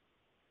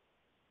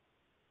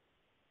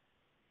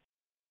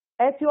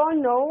 As you all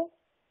know,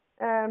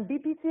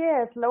 BPCA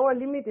has lower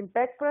limit in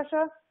back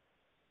pressure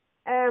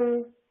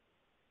than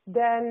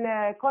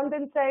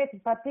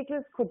condensate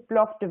particles could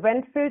block the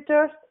vent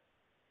filters.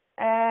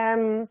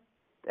 And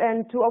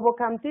to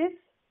overcome this,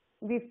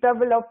 we've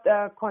developed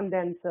a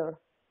condenser.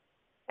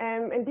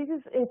 And this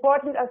is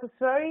important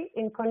accessory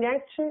in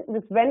connection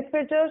with vent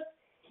filters,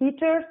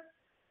 heaters,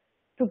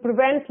 to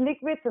prevent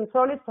liquids and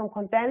solids from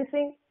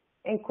condensing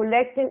and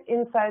collecting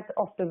inside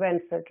of the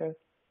vent filters.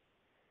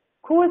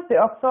 Cools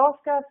the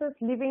exhaust gases,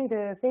 leaving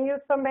the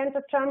single-use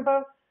fermenter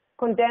chamber,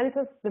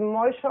 condenses the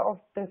moisture of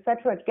the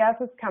saturated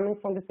gases coming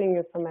from the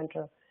single-use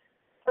fermenter.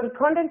 So the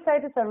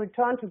condensators are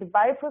returned to the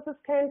bioprocess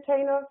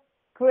container,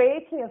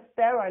 creating a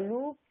sterile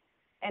loop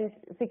and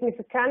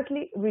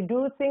significantly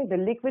reducing the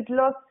liquid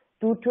loss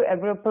due to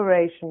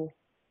evaporation.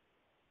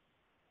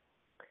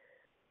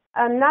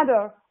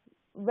 Another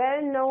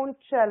well-known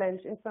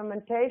challenge in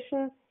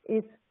fermentation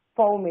is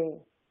foaming.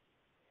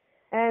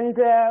 And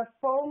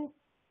foam,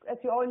 as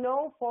you all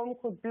know, foam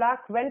could block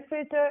vent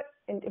filter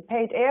and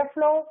impede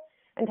airflow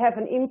and have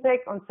an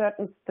impact on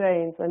certain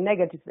strains, a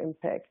negative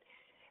impact.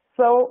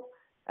 So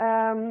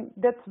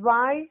that's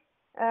why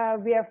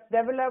we have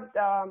developed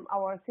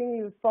our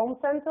single-use foam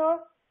sensor.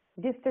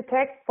 This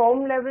detects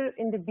foam level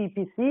in the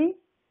BPC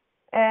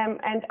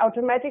and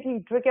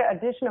automatically trigger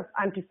addition of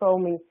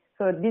anti-foaming.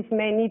 So this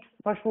may need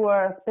for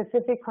sure a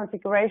specific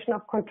configuration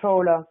of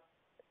controller.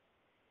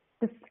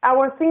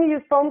 Our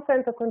single-use foam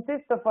sensor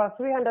consists of a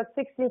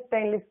 316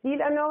 stainless steel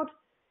anode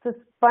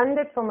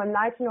suspended from a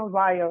nitinol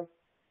wire.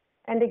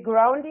 And the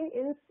grounding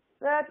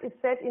insert is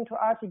set into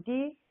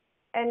RTD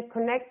and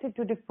connected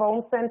to the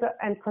foam sensor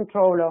and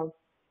controller.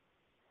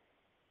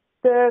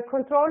 The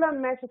controller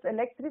measures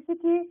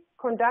electricity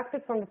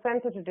conducted from the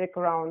sensor to the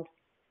ground.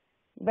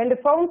 When the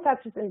foam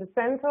touches in the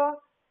sensor,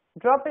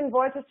 drop-in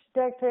voltage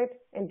detected,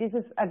 and this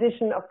is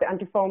addition of the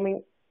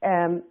anti-foaming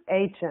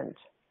agent.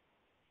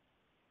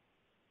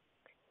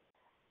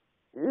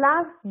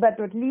 Last but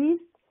not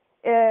least,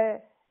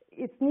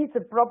 it needs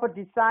a proper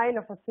design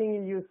of a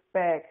single-use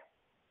bag.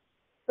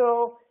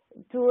 So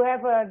to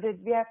have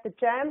we have the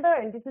chamber,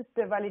 and this is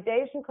the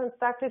validation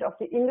constructed of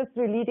the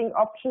industry-leading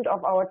option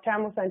of our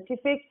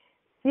thermoscientific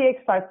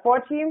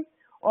CX514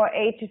 or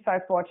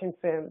AG514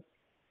 films.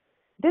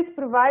 This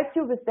provides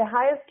you with the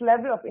highest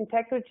level of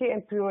integrity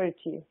and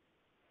purity.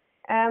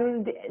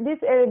 And this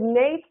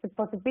eliminates the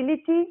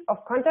possibility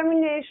of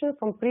contamination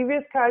from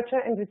previous culture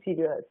and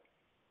residuals.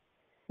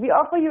 We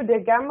offer you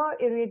the gamma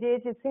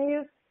irradiated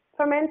single-use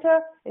fermenter,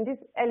 and this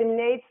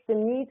eliminates the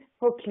need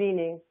for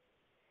cleaning.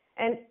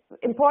 And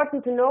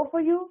important to know for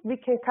you, we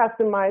can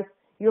customize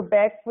your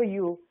bag for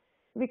you.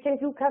 We can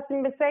do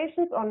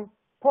customizations on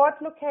port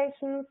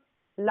locations,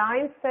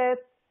 line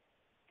sets,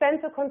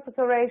 sensor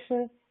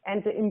configuration,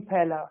 and the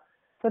impeller.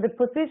 So the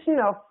position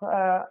of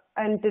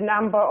and the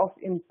number of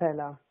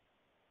impeller.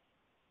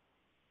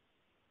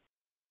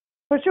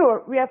 For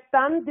sure, we have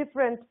done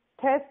different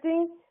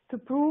testing to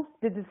prove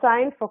the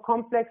design for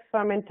complex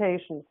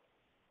fermentations.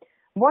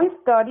 One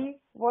study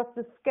was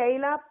the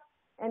scale-up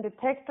and the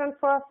tech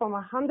transfer from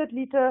a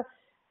 100-liter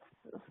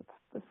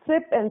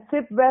sip and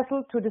sip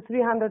vessel to the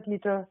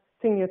 300-liter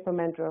single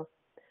fermenter.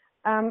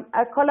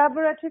 A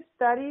collaborative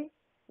study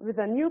with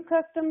a new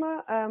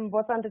customer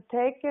was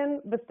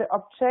undertaken with the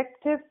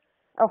objective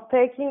of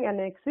taking an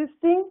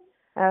existing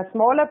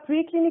smaller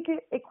preclinical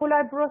E.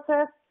 coli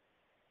process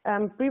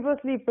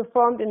previously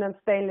performed in a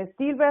stainless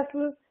steel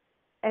vessel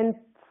and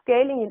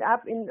scaling it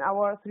up in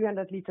our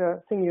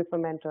 300-liter single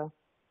fermenter.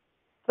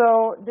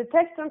 So the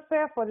tech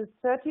transfer for the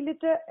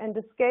 30-liter and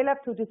the scale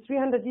up to the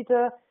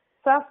 300-liter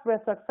SAF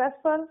were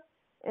successful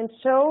and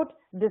showed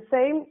the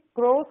same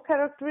growth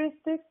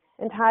characteristics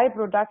and high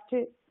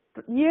productive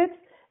yields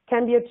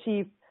can be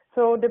achieved.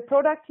 So the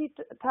product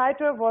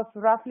titer was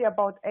roughly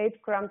about 8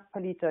 grams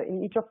per liter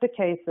in each of the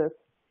cases.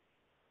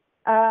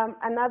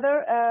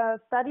 Another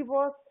study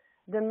was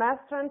the mass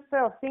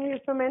transfer of single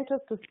fermenters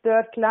to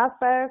third-class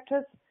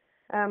bioreactors,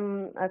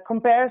 a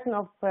comparison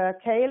of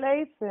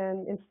KLAs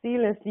in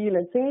steel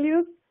and single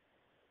use.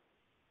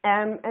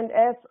 And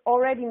as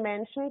already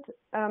mentioned,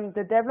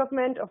 the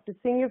development of the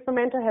single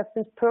fermenter has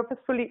been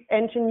purposefully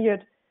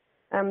engineered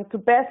to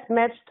best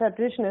match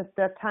traditional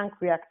tank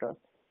reactors.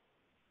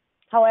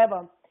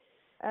 However,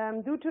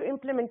 due to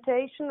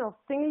implementation of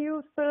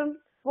single-use film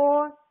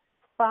for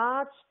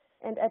sparge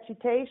and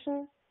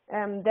agitation,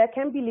 there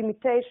can be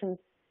limitations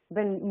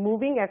when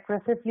moving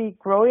aggressively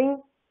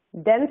growing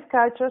dense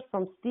cultures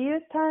from steel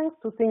tanks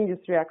to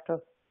single-use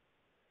reactors.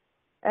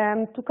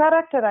 To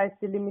characterize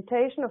the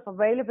limitation of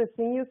available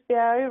single-use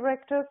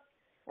bioreactors,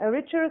 a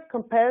rigorous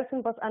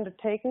comparison was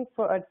undertaken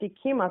for a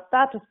DKIMA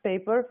status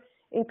paper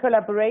in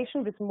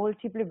collaboration with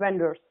multiple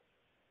vendors.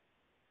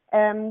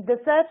 The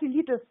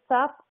 30-liter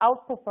SAF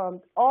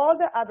outperformed all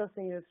the other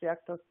single-use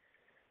reactors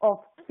of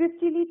 50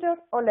 liters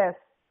or less.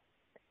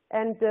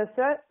 And the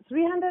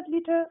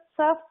 300-liter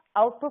SAF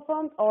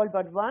outperformed all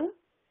but one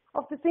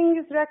of the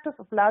single-use reactors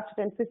of larger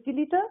than 50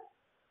 liters.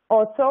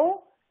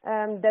 Also,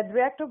 that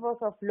reactor was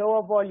of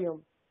lower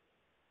volume.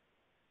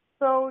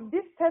 So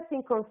this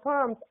testing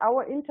confirms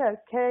our Intel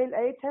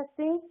KLA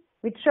testing,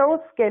 which shows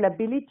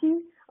scalability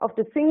of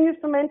the single-use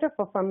fermenter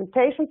for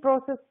fermentation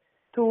process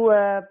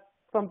to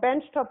from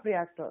benchtop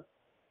reactors.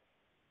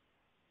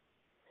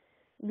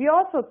 We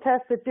also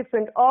tested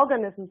different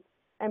organisms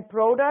and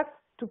products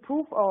to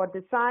prove our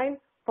design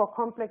for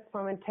complex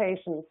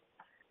fermentations.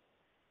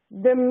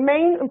 The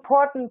main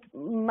important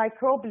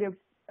microbial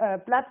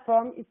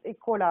platform is E.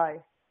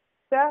 coli.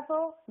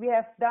 Therefore, we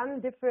have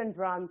done different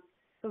runs.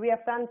 So we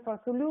have done for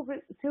soluble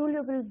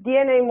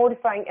DNA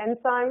modifying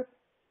enzymes,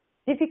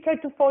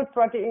 difficult to fold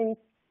proteins,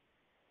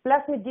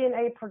 plasmid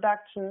DNA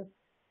production,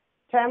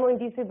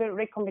 thermoindicible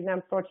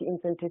recombinant protein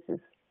synthesis.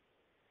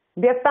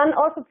 We have done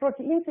also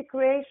protein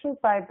secretion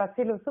by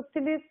Bacillus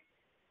subtilis,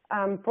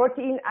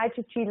 protein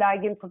IgG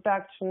ligand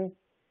production,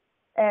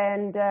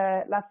 and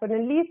last but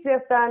not least, we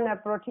have done a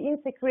protein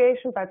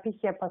secretion by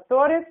Pichia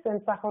pastoris and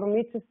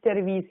Saccharomyces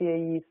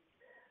cerevisiae yeast.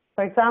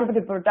 For example,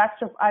 the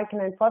production of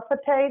alkaline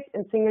phosphatase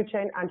and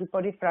single-chain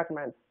antibody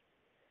fragments.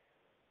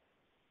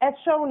 As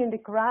shown in the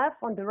graph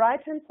on the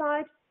right-hand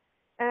side,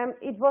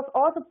 it was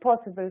also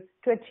possible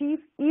to achieve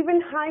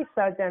even high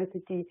cell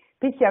density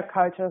Pichia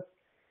cultures,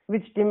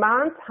 which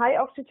demands high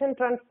oxygen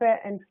transfer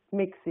and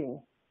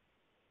mixing.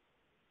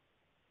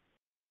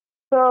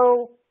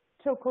 So,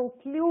 to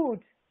conclude,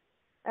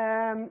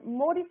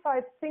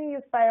 modified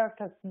single-use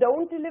bioreactors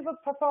don't deliver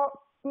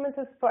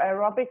performances for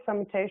aerobic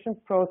fermentation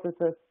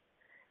processes.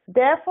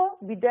 Therefore,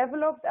 we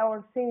developed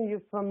our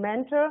single-use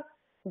fermenter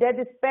that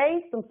is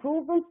based on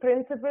proven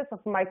principles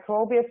of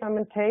microbial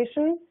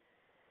fermentation,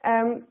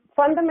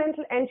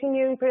 fundamental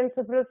engineering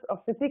principles of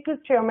physical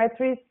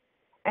geometries,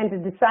 and the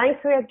design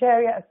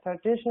criteria as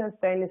traditional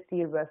stainless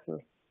steel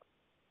vessels.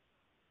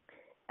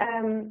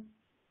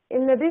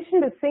 In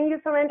addition, the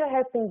single-use fermenter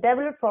has been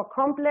developed for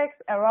complex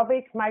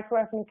aerobic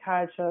microorganism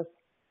cultures.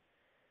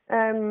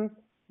 The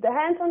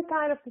hands-on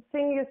time of the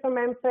single-use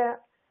fermenter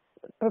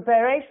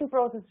preparation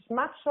process is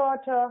much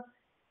shorter.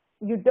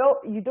 You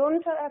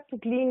don't have to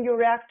clean your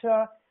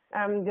reactor.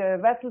 The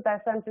vessel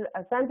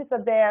assemblies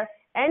are there,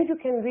 and you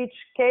can reach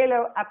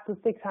scale up to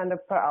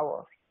 600 per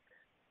hour.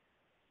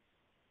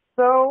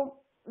 So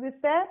with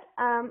that,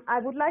 I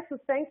would like to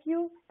thank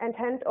you and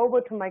hand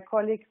over to my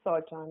colleague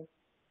Zoltan.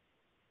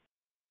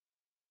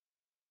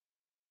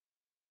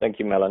 Thank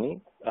you,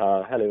 Melanie.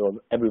 Hello,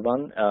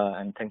 everyone,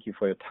 and thank you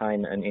for your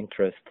time and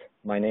interest.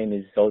 My name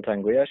is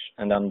Zoltan Gulyas,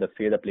 and I'm the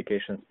Field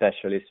Application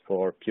Specialist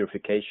for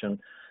Purification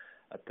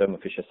at Thermo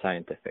Fisher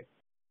Scientific.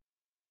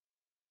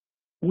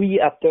 We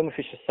at Thermo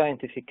Fisher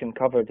Scientific can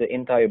cover the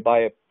entire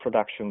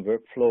bioproduction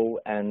workflow,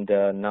 and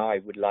now I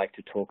would like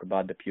to talk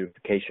about the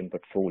purification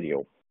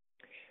portfolio.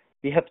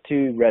 We have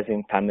two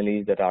resin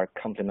families that are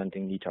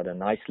complementing each other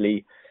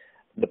nicely.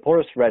 The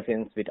porous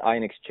resins with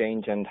ion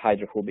exchange and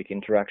hydrophobic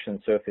interaction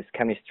surface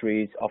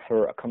chemistries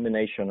offer a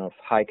combination of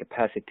high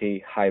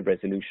capacity, high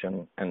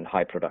resolution, and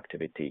high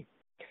productivity.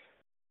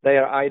 They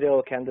are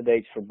ideal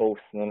candidates for both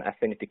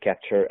non-affinity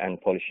capture and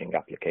polishing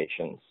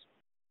applications.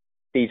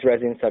 These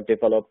resins are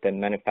developed and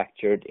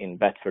manufactured in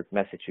Bedford,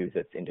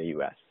 Massachusetts in the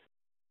US.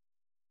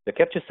 The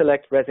Capture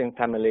Select resin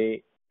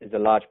family is a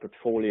large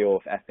portfolio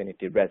of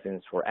affinity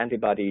resins for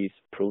antibodies,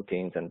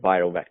 proteins, and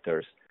viral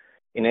vectors,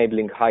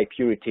 enabling high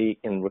purity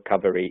in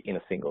recovery in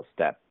a single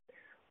step.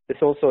 This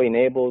also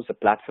enables a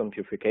platform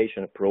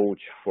purification approach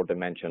for the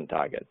mentioned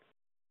targets.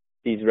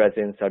 These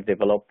resins are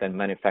developed and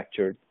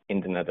manufactured in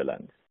the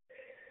Netherlands.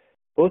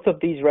 Both of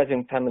these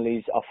resin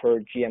families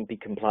offer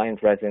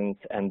GMP-compliant resins,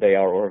 and they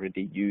are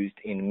already used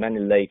in many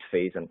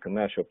late-phase and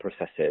commercial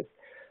processes.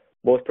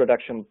 Both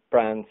production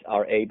brands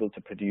are able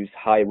to produce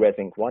high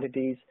resin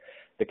quantities.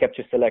 The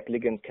Capture Select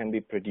ligand can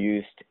be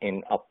produced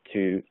in up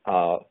to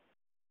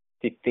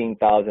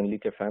 15,000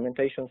 liter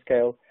fermentation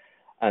scale,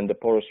 and the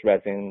porous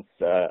resins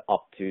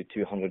up to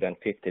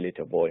 250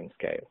 liter volume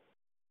scale.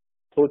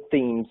 Both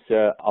teams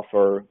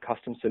offer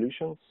custom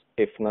solutions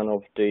if none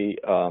of the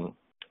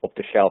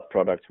off-the-shelf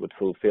products would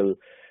fulfill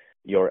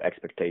your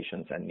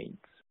expectations and needs.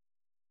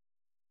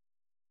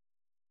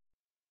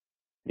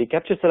 The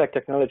Capture Select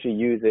technology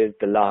uses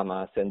the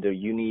llamas and their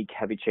unique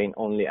heavy chain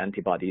only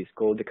antibodies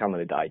called the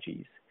camelid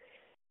IgGs.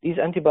 These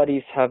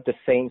antibodies have the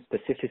same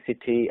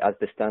specificity as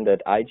the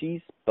standard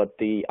IgGs, but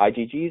the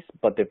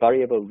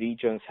variable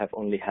regions have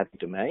only heavy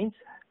domains,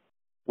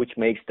 which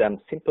makes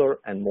them simpler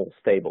and more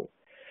stable.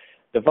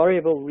 The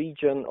variable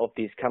region of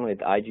these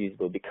camelid IgGs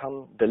will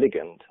become the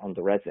ligand on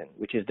the resin,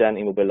 which is then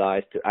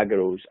immobilized to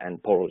agarose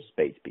and porous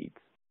base beads.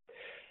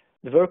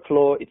 The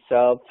workflow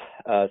itself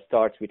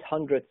starts with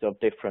hundreds of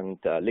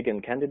different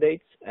ligand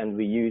candidates, and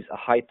we use a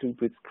high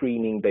throughput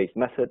screening-based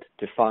method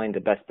to find the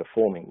best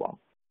performing one.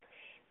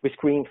 We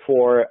screen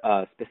for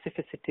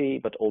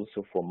specificity, but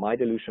also for high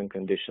dilution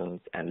conditions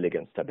and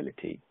ligand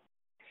stability.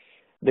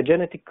 The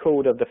genetic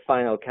code of the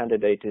final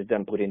candidate is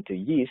then put into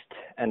yeast,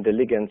 and the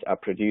ligands are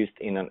produced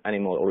in an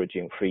animal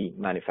origin-free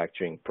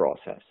manufacturing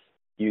process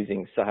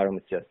using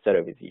Saccharomyces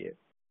cerevisiae.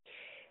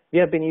 We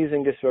have been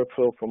using this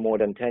workflow for more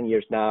than 10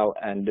 years now,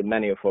 and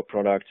many of our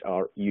products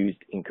are used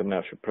in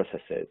commercial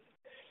processes.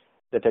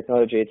 The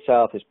technology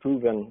itself is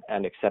proven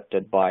and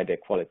accepted by the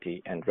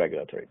quality and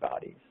regulatory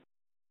bodies.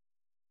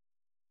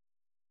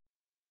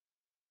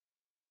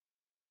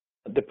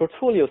 The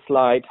portfolio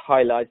slide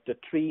highlights the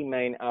three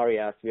main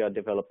areas we are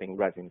developing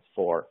resins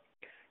for.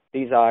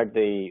 These are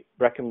the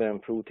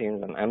recombinant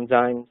proteins and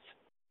enzymes,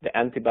 the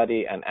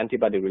antibody and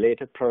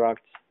antibody-related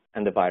products,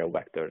 and the viral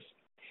vectors.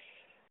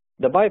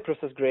 The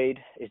bioprocess grade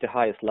is the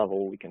highest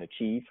level we can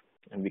achieve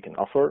and we can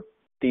offer.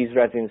 These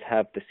resins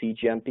have the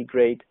cGMP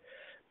grade,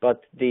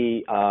 but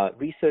the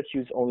research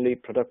use only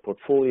product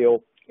portfolio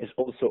is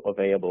also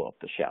available off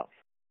the shelf.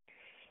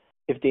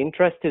 If the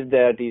interest is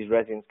there, these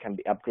resins can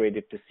be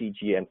upgraded to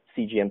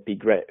cGMP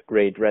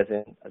grade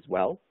resin as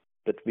well.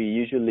 but we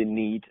usually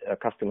need a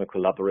customer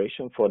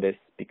collaboration for this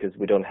because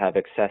we don't have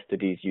access to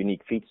these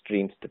unique feed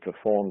streams to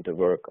perform the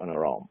work on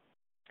our own.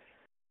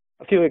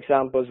 A few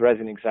examples,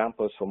 resin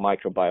examples for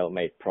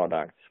microbial-made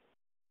products.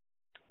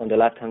 On the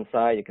left-hand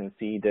side, you can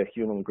see the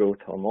human growth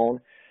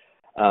hormone.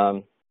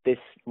 This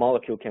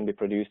molecule can be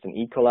produced in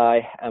E.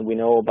 coli, and we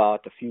know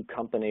about a few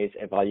companies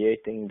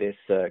evaluating this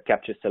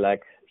Capture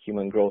Select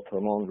human growth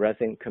hormone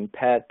resin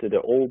compared to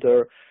the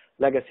older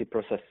legacy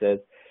processes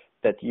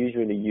that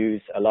usually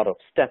use a lot of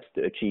steps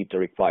to achieve the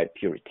required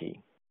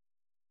purity.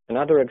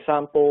 Another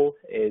example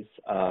is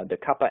the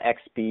kappa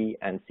XP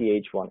and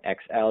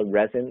CH1XL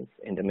resins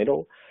in the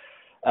middle.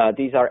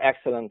 These are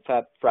excellent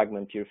fab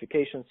fragment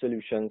purification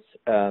solutions,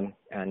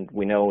 and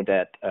we know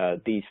that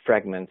these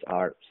fragments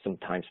are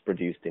sometimes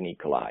produced in E.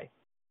 coli.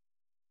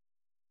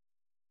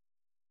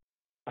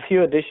 A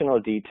few additional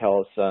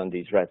details on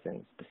these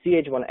resins. The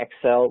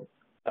CH1XL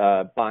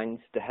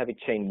binds the heavy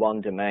chain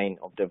 1 domain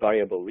of the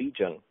variable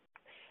region,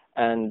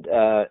 and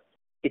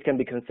it can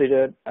be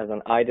considered as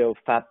an ideal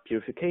fab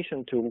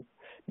purification tool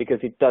because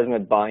it does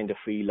not bind the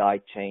free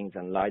light chains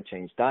and light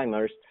chain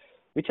dimers,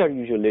 which are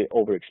usually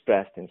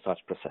overexpressed in such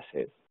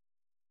processes.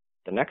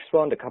 The next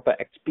one, the kappa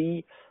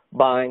XP,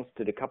 binds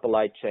to the kappa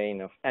light chain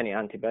of any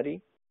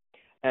antibody,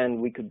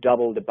 and we could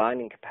double the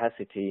binding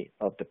capacity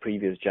of the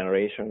previous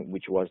generation,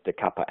 which was the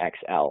kappa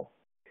XL.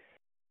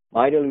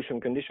 High dilution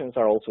conditions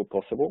are also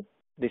possible.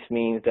 This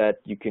means that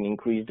you can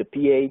increase the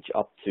pH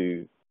up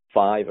to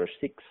 5 or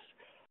 6,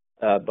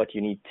 but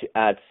you need to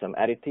add some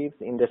additives,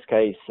 in this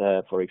case,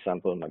 for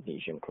example,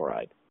 magnesium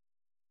chloride.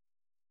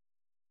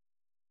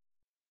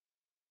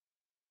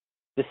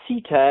 The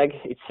C tag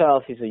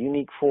itself is a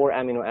unique 4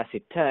 amino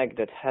acid tag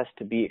that has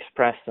to be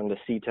expressed on the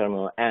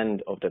C-terminal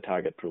end of the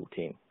target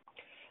protein.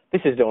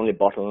 This is the only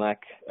bottleneck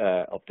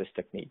of this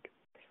technique.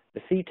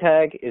 The C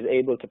tag is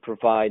able to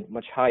provide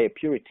much higher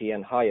purity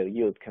and higher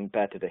yield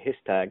compared to the His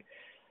tag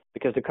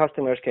because the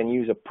customers can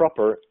use a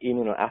proper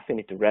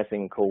immunoaffinity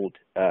resin called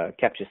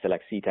Capture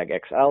Select C tag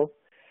XL,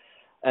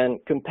 and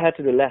compared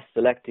to the less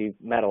selective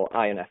metal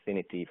ion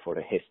affinity for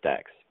the His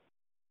tags.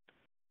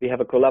 We have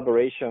a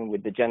collaboration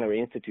with the Jenner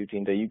Institute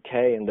in the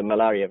UK and the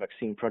malaria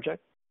vaccine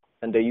project,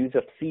 and the use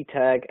of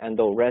C-tag and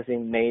the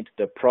resin made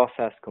the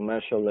process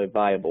commercially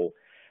viable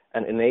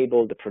and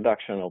enabled the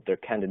production of their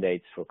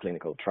candidates for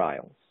clinical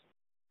trials.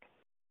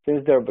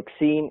 Since their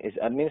vaccine is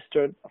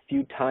administered a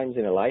few times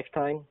in a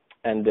lifetime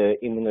and the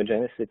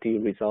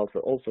immunogenicity results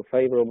are also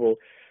favorable,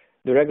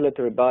 the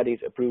regulatory bodies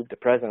approved the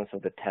presence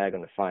of the tag on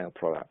the final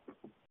product.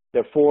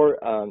 Therefore,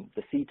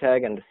 the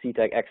C-tag and the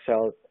C-tag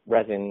XL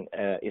resin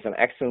is an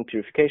excellent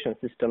purification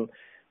system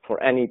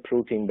for any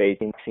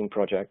protein-based vaccine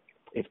project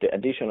if the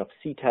addition of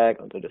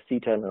C-tag onto the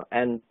C-terminal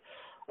end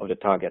of the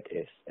target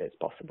is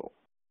possible.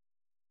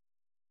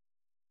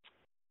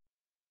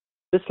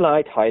 This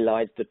slide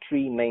highlights the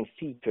 3 main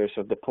features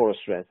of the porous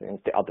resins,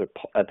 the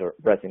other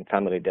resin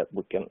family that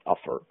we can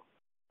offer.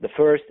 The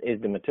first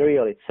is the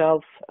material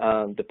itself.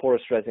 The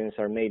porous resins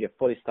are made of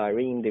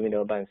polystyrene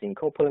dimethyl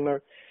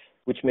copolymer,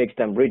 which makes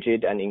them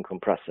rigid and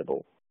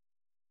incompressible.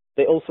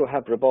 They also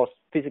have robust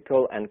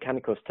physical and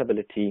chemical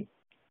stability.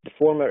 The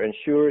former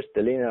ensures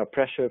the linear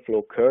pressure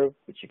flow curve,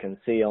 which you can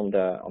see on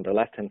the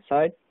left-hand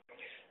side,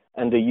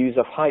 and the use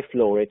of high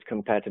flow rates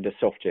compared to the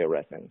soft gel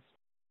resins.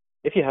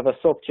 If you have a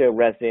soft gel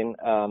resin,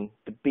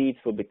 the beads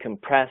will be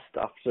compressed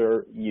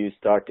after you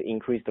start to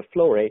increase the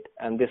flow rate,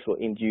 and this will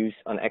induce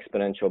an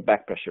exponential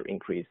back pressure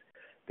increase.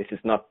 This is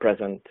not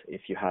present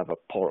if you have a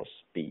porous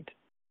bead.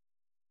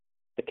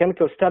 The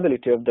chemical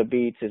stability of the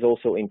beads is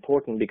also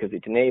important because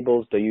it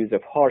enables the use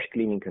of harsh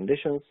cleaning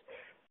conditions,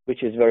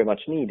 which is very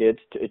much needed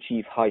to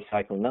achieve high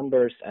cycle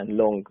numbers and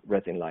long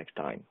resin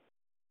lifetime.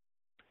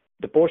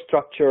 The pore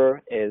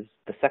structure is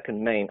the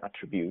second main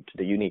attribute,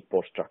 the unique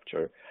pore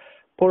structure.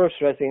 Porous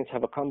resins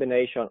have a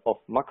combination of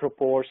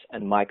macropores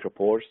and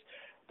micropores.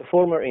 The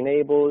former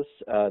enables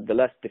the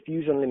less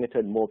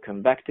diffusion-limited, more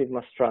convective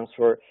mass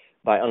transfer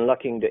by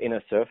unlocking the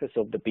inner surface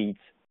of the beads,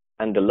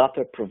 and the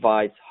latter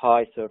provides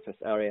high surface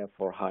area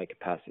for high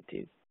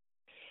capacities.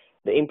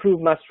 The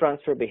improved mass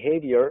transfer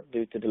behavior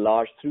due to the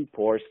large through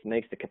pores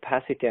makes the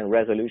capacity and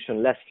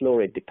resolution less flow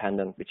rate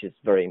dependent, which is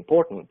very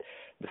important.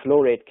 The flow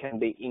rate can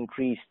be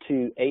increased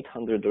to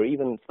 800 or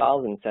even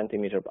 1000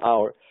 centimeters per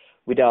hour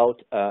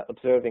without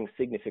observing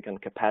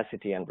significant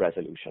capacity and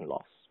resolution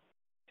loss.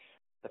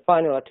 The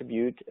final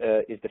attribute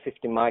is the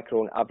 50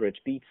 micron average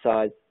bead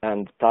size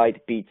and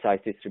tight bead size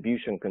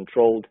distribution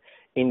controlled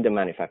in the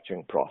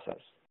manufacturing process.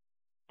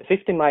 The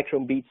 50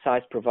 micron bead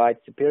size provides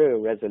superior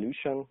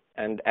resolution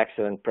and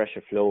excellent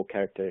pressure flow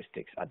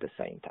characteristics at the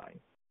same time.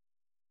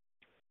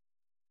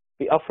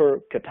 We offer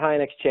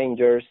cation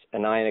exchangers,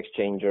 anion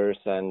exchangers,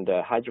 and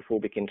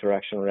hydrophobic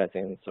interaction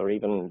resins, or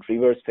even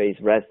reverse phase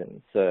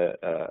resins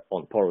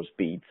on porous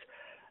beads.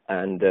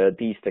 And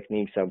these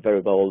techniques are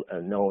very well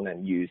known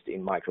and used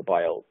in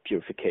microbial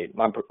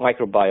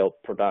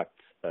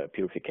product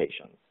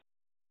purifications.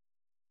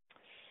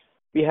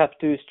 We have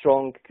 2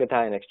 strong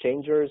cation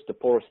exchangers, the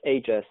porous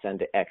HS and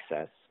the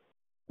XS.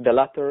 The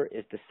latter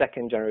is the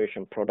second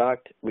generation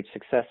product, which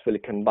successfully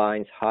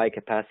combines high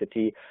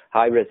capacity,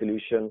 high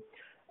resolution,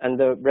 and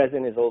the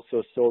resin is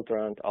also salt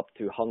tolerant up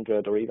to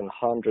 100 or even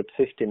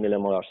 150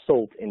 millimolar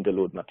salt in the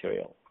load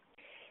material.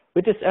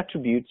 With this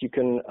attribute, you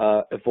can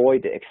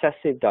avoid the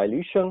excessive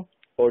dilution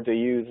or the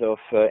use of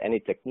any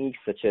techniques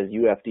such as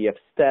UFDF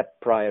step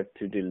prior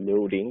to the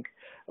loading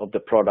of the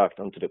product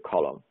onto the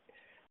column.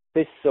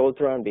 This salt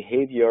tolerant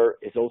behavior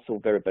is also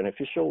very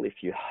beneficial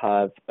if you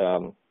have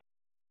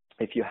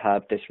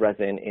this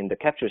resin in the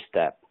capture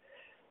step.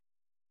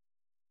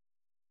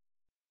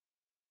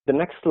 The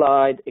next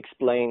slide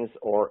explains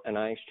our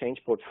anion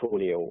exchange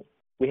portfolio.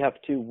 We have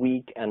 2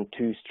 weak and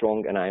 2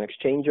 strong anion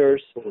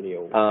exchangers.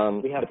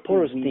 The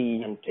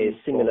porosity is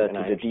similar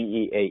to the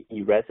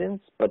DEAE resins,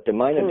 but the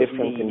minor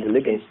difference in the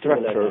ligand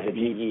structure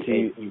leads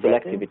to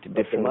selectivity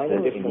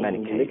differences in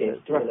many cases.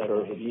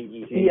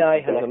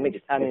 PI has a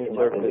mixed amine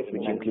surface,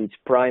 which includes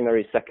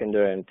primary,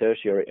 secondary, and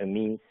tertiary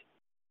amines.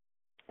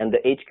 And the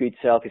HQ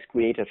itself is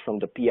created from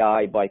the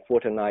PI by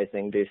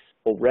quaternizing this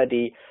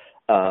already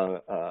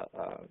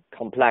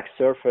complex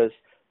surface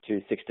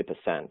to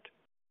 60%.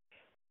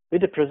 With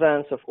the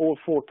presence of all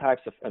 4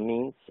 types of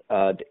amines,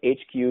 the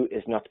HQ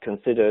is not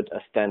considered a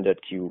standard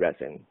Q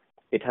resin.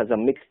 It has a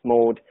mixed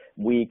mode,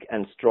 weak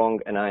and strong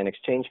anion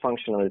exchange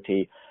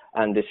functionality,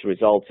 and this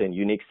results in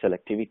unique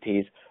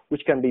selectivities,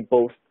 which can be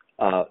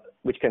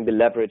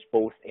leveraged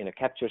both in a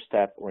capture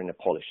step or in a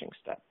polishing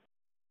step.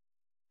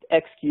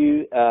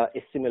 XQ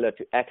is similar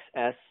to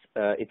XS.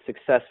 It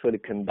successfully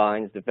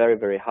combines the very,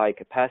 very high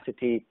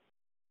capacity,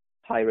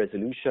 high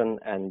resolution,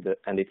 and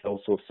it's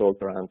also salt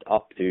tolerant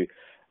up to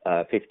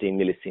 15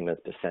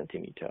 millisiemens per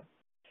centimeter.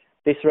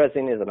 This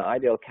resin is an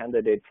ideal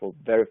candidate for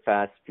very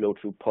fast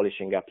flow-through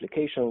polishing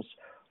applications,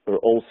 or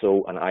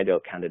also an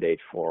ideal candidate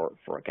for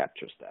a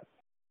capture step.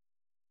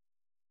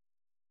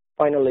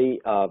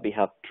 Finally, we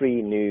have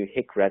 3 new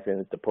HIC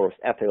resins, the porous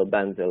ethyl,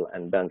 benzyl,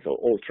 and benzyl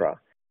ultra.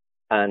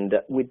 And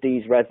with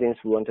these resins,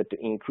 we wanted to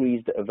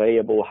increase the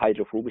available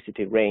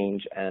hydrophobicity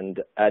range and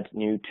add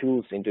new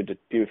tools into the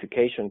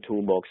purification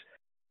toolbox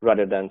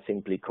rather than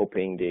simply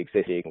copying the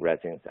existing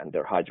resins and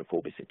their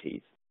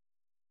hydrophobicities.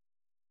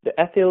 The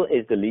ethyl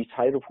is the least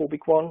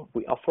hydrophobic one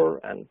we offer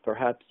and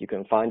perhaps you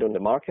can find on the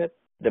market.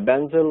 The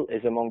benzyl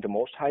is among the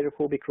most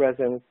hydrophobic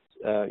resins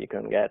you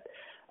can get,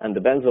 and the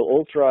benzyl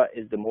ultra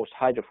is the most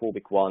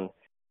hydrophobic one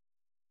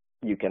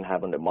you can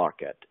have on the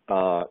market.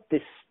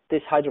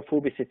 This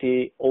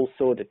hydrophobicity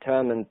also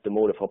determines the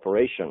mode of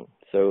operation.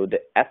 So the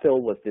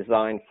ethyl was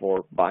designed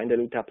for bind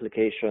dilute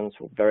applications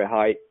with very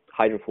high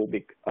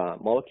hydrophobic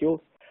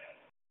molecules.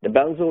 The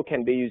benzyl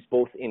can be used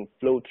both in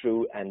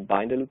flow-through and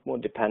bind dilute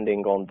mode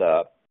depending on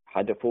the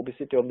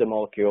hydrophobicity of the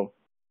molecule.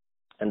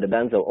 And the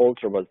benzyl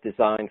ultra was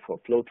designed for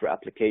flow-through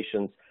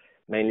applications,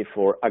 mainly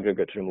for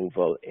aggregate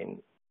removal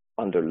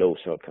under low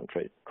salt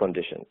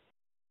conditions.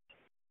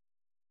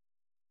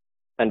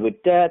 And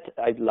with that,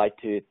 I'd like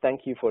to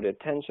thank you for the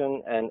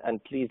attention,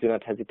 and please do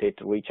not hesitate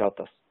to reach out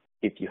to us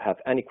if you have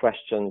any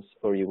questions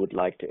or you would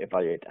like to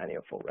evaluate any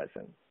of our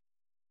resins.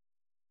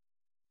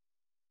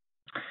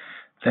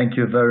 Thank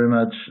you very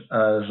much,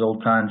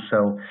 Zoltán.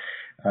 So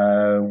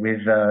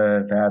with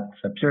that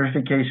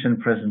purification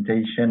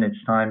presentation,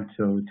 it's time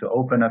to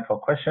open up for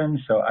questions.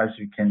 So as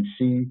you can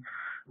see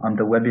on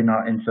the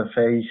webinar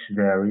interface,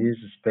 there is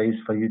a space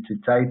for you to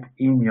type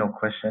in your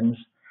questions.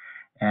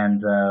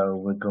 And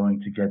we're going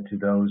to get to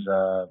those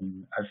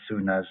as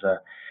soon as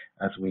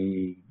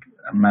we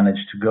manage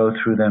to go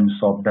through them,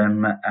 solve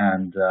them,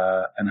 and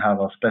have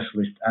our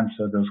specialists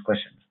answer those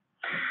questions.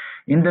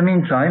 In the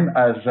meantime,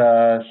 as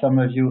some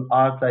of you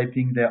are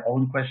typing their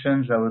own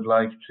questions, I would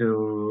like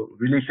to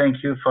really thank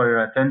you for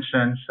your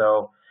attention.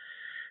 So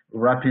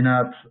wrapping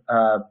up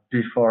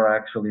before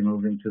actually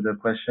moving to the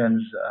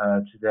questions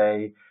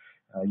today,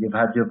 you've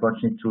had the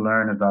opportunity to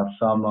learn about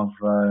some of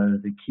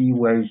the key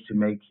ways to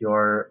make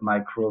your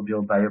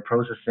microbial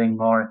bioprocessing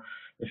more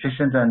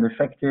efficient and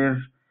effective,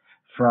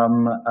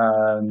 from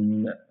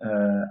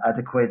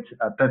adequate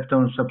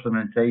peptone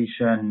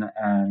supplementation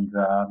and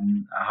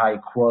high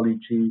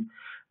quality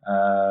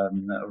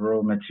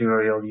raw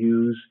material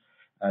use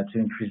to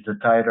increase the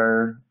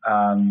titer.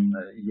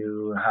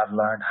 You have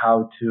learned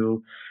how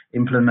to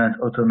implement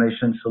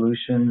automation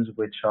solutions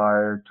which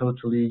are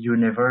totally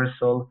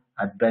universal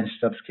at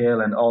benchtop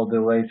scale and all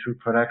the way through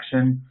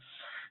production.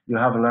 You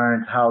have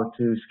learned how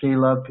to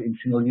scale up in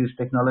single-use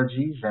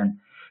technologies and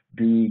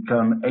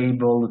become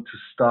able to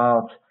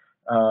start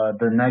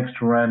the next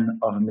run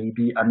of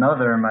maybe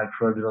another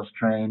microbial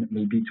strain,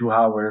 maybe 2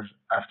 hours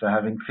after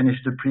having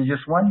finished the previous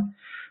one,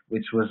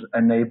 which was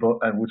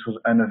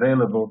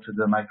unavailable to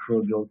the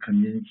microbial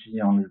community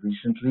only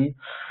recently.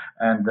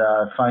 And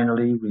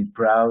finally, we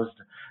browsed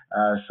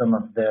some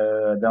of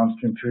the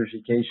downstream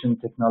purification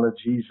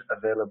technologies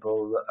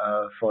available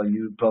for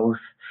you, both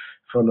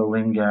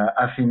following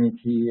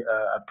affinity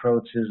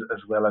approaches as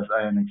well as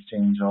ion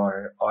exchange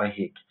or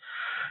HIC.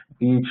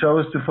 We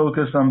chose to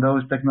focus on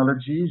those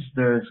technologies.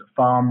 There's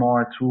far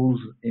more tools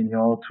in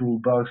your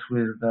toolbox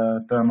with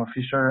Thermo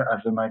Fisher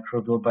as a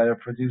microbial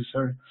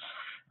bioproducer.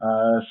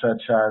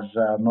 such as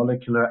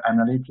molecular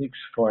analytics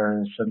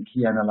for some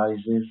key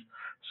analyses,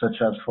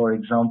 such as, for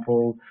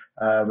example,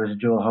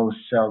 residual host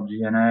cell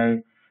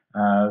DNA,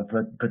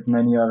 but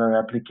many other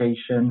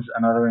applications.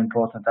 Another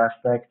important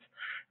aspect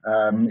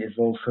is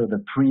also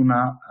the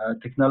Prima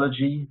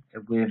technology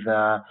with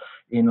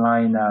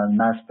inline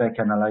mass spec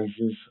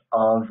analysis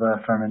of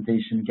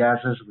fermentation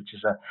gases, which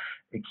is a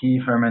key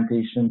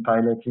fermentation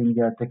piloting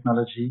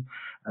technology,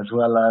 as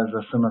well as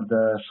some of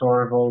the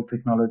Sorval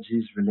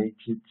technologies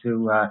related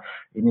to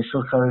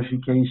initial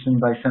clarification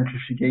by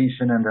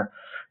centrifugation, and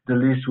the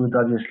list would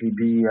obviously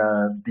be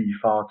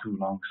far too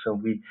long. So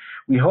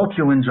we hope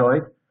you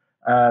enjoyed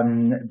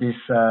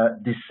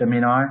this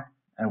seminar,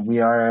 and we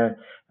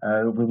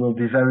will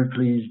be very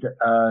pleased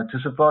to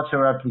support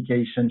your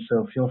application.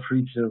 So feel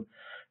free to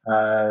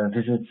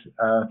visit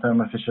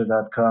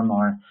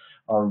thermofisher.com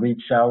or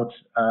reach out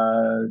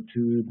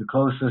to the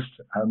closest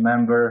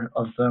member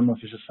of Thermo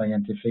Fisher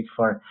Scientific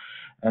for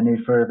any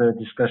further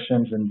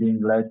discussions and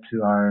being led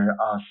to our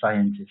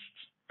scientists.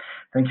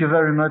 Thank you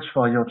very much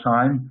for your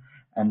time.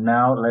 And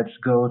now let's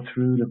go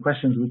through the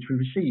questions which we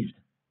received.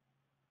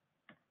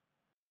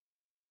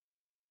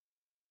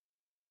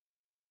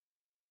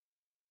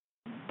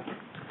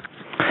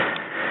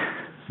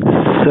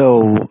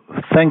 So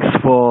thanks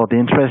for the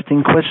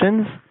interesting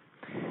questions.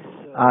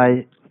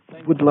 I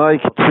would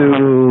like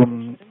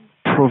to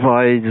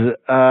provide,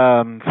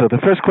 so the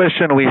first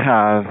question we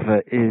have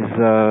is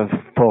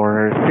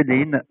for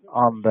Céline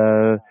on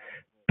the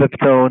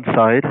peptone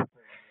side.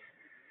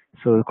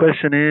 So the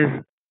question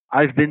is,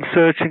 I've been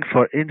searching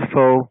for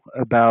info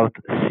about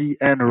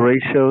CN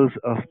ratios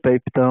of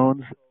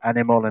peptones,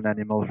 animal and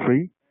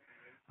animal-free.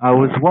 I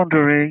was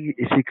wondering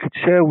if you could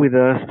share with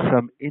us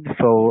some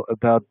info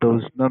about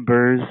those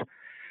numbers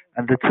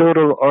and the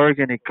total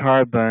organic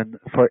carbon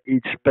for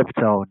each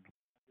peptone.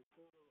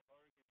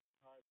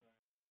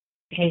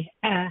 Okay.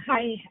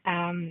 Hi.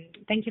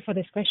 Thank you for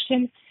this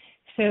question.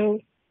 So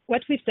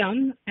what we've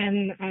done,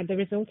 and the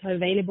results are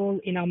available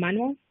in our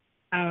manual.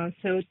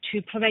 So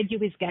to provide you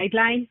with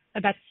guidelines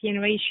about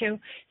CN ratio,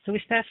 so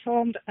we've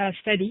performed a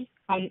study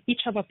on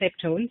each of our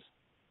peptones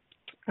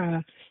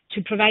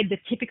to provide the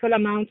typical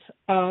amount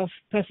of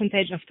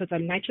percentage of total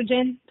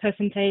nitrogen,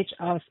 percentage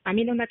of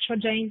amino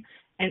nitrogen,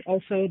 and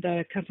also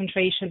the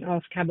concentration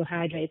of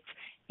carbohydrates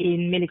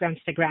in milligrams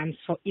per grams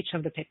for each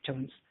of the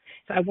peptones.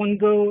 So I won't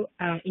go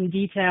in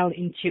detail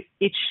into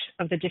each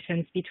of the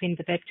difference between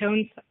the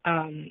peptones.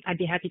 I'd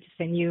be happy to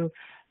send you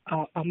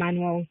our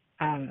manual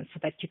so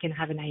that you can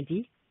have an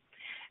idea.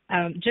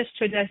 Just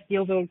to address the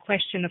overall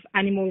question of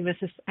animal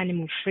versus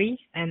animal-free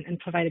and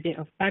provide a bit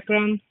of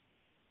background.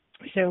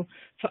 So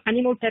for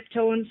animal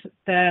peptones,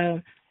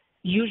 the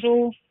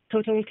usual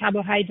total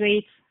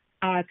carbohydrate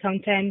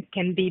content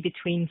can be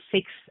between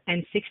 6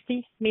 and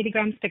 60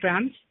 milligrams per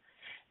gram,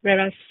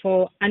 whereas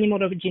for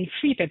animal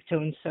origin-free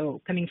peptones,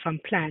 so coming from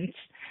plants,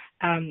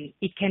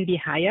 it can be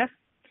higher.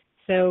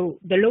 So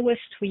the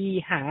lowest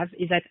we have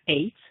is at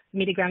 8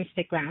 milligrams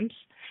per gram,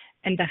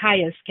 and the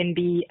highest can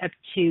be up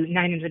to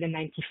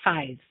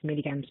 995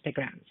 milligrams per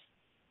gram.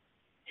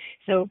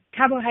 So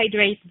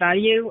carbohydrate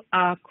value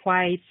are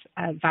quite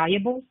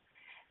variable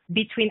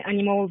between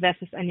animal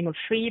versus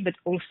animal-free, but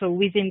also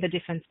within the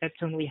different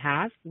peptone we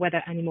have,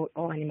 whether animal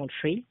or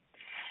animal-free.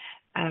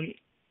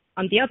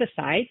 On the other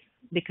side,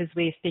 because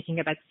we're speaking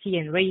about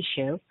CN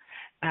ratio,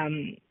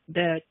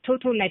 the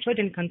total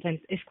nitrogen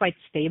content is quite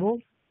stable.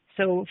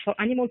 So for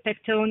animal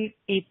peptone,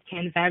 it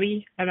can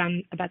vary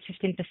around about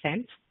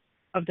 15%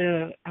 of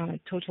the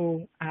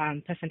total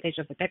percentage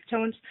of the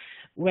peptones,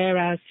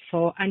 whereas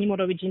for animal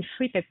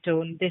origin-free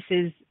peptone, this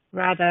is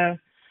rather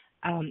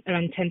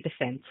around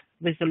 10%,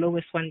 with the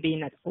lowest one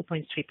being at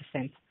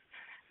 0.3%.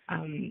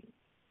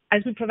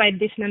 As we provide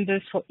these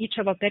numbers for each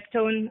of our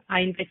peptone,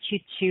 I invite you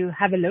to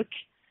have a look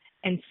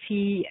and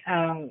see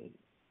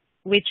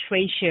which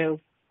ratio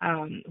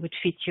would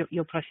fit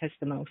your process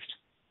the most.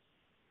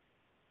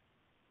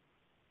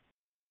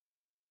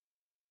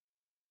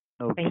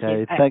 Okay.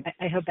 Thank you.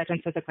 I hope that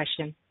answers the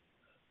question.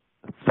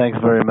 Thanks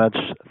very much.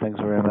 Thanks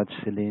very much,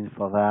 Céline,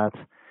 for that,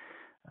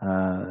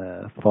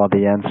 for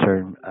the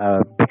answer.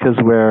 Because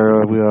we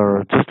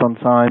are just on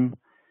time,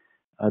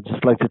 I'd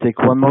just like to take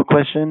one more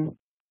question.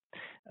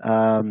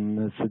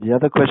 So the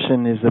other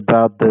question is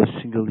about the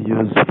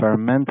single-use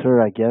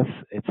fermenter. I guess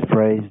it's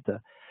phrased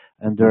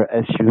under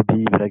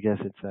SUB, but I guess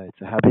it's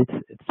a habit.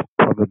 It's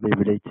probably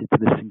related to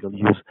the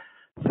single-use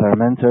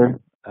fermenter,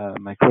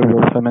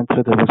 microbial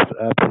fermenter that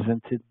was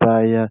presented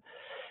by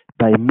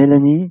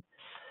Melanie.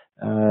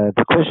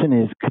 The question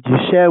is, could you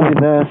share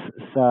with us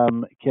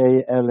some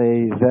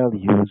KLA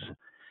values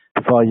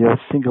for your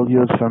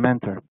single-use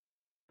fermenter?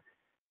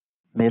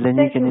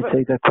 Melanie, can you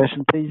take that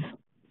question, please?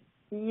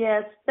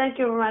 Yes, thank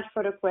you very much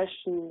for the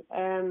question.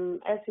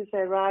 As you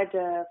say, right,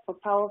 for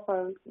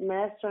powerful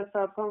mass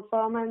transfer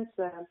performance,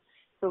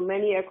 so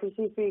many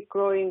aggressively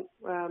growing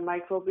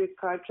microbial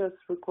cultures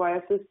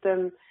require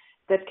systems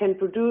that can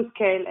produce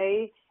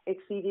KLA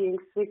exceeding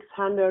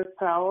 600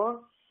 per hour,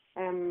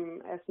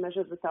 as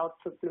measured without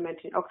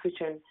supplementing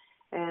oxygen.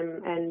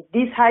 And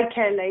these high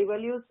KLa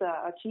values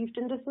are achieved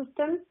in the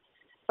system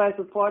by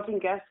supporting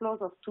gas flows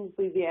of 2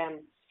 ppm.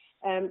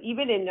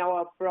 Even in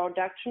our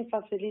production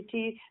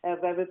facility,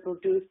 where we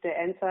produce the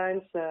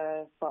enzymes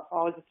for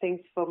all the things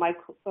for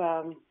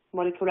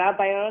molecular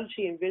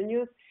biology in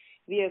Vilnius,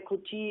 we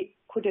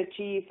could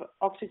achieve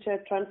oxygen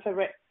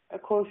transfer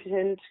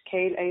coefficient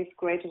KLA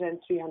greater than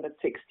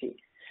 360.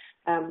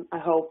 I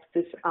hope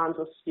this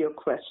answers your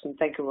question.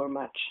 Thank you very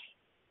much.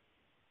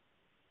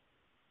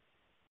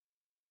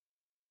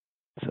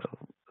 So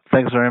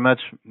thanks very much,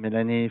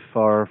 Melanie,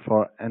 for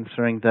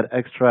answering that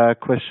extra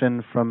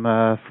question from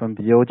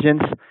the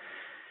audience.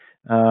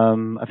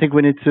 I think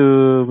we need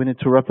to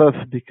wrap up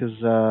because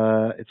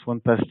it's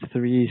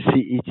 3:01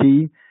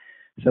 CET.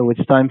 So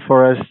it's time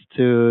for us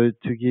to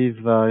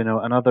give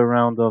another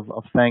round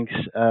of thanks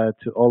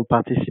to all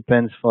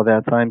participants for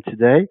their time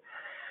today.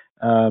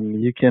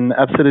 You can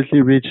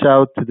absolutely reach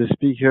out to the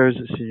speakers,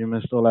 so you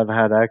must all have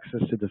had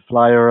access to the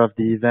flyer of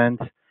the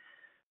event,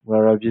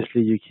 where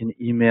obviously you can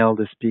email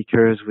the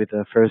speakers with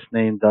a first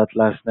name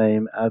last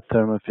name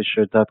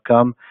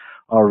 @thermofisher.com,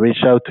 or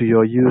reach out to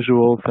your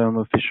usual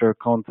Thermo Fisher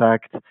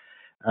contact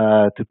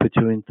to put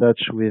you in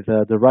touch with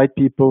the right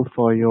people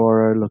for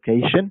your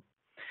location.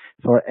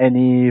 For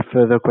any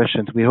further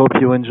questions, we hope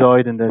you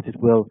enjoyed and that it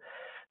will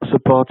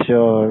support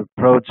your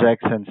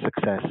projects and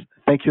success.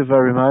 Thank you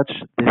very much.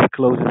 This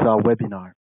closes our webinar.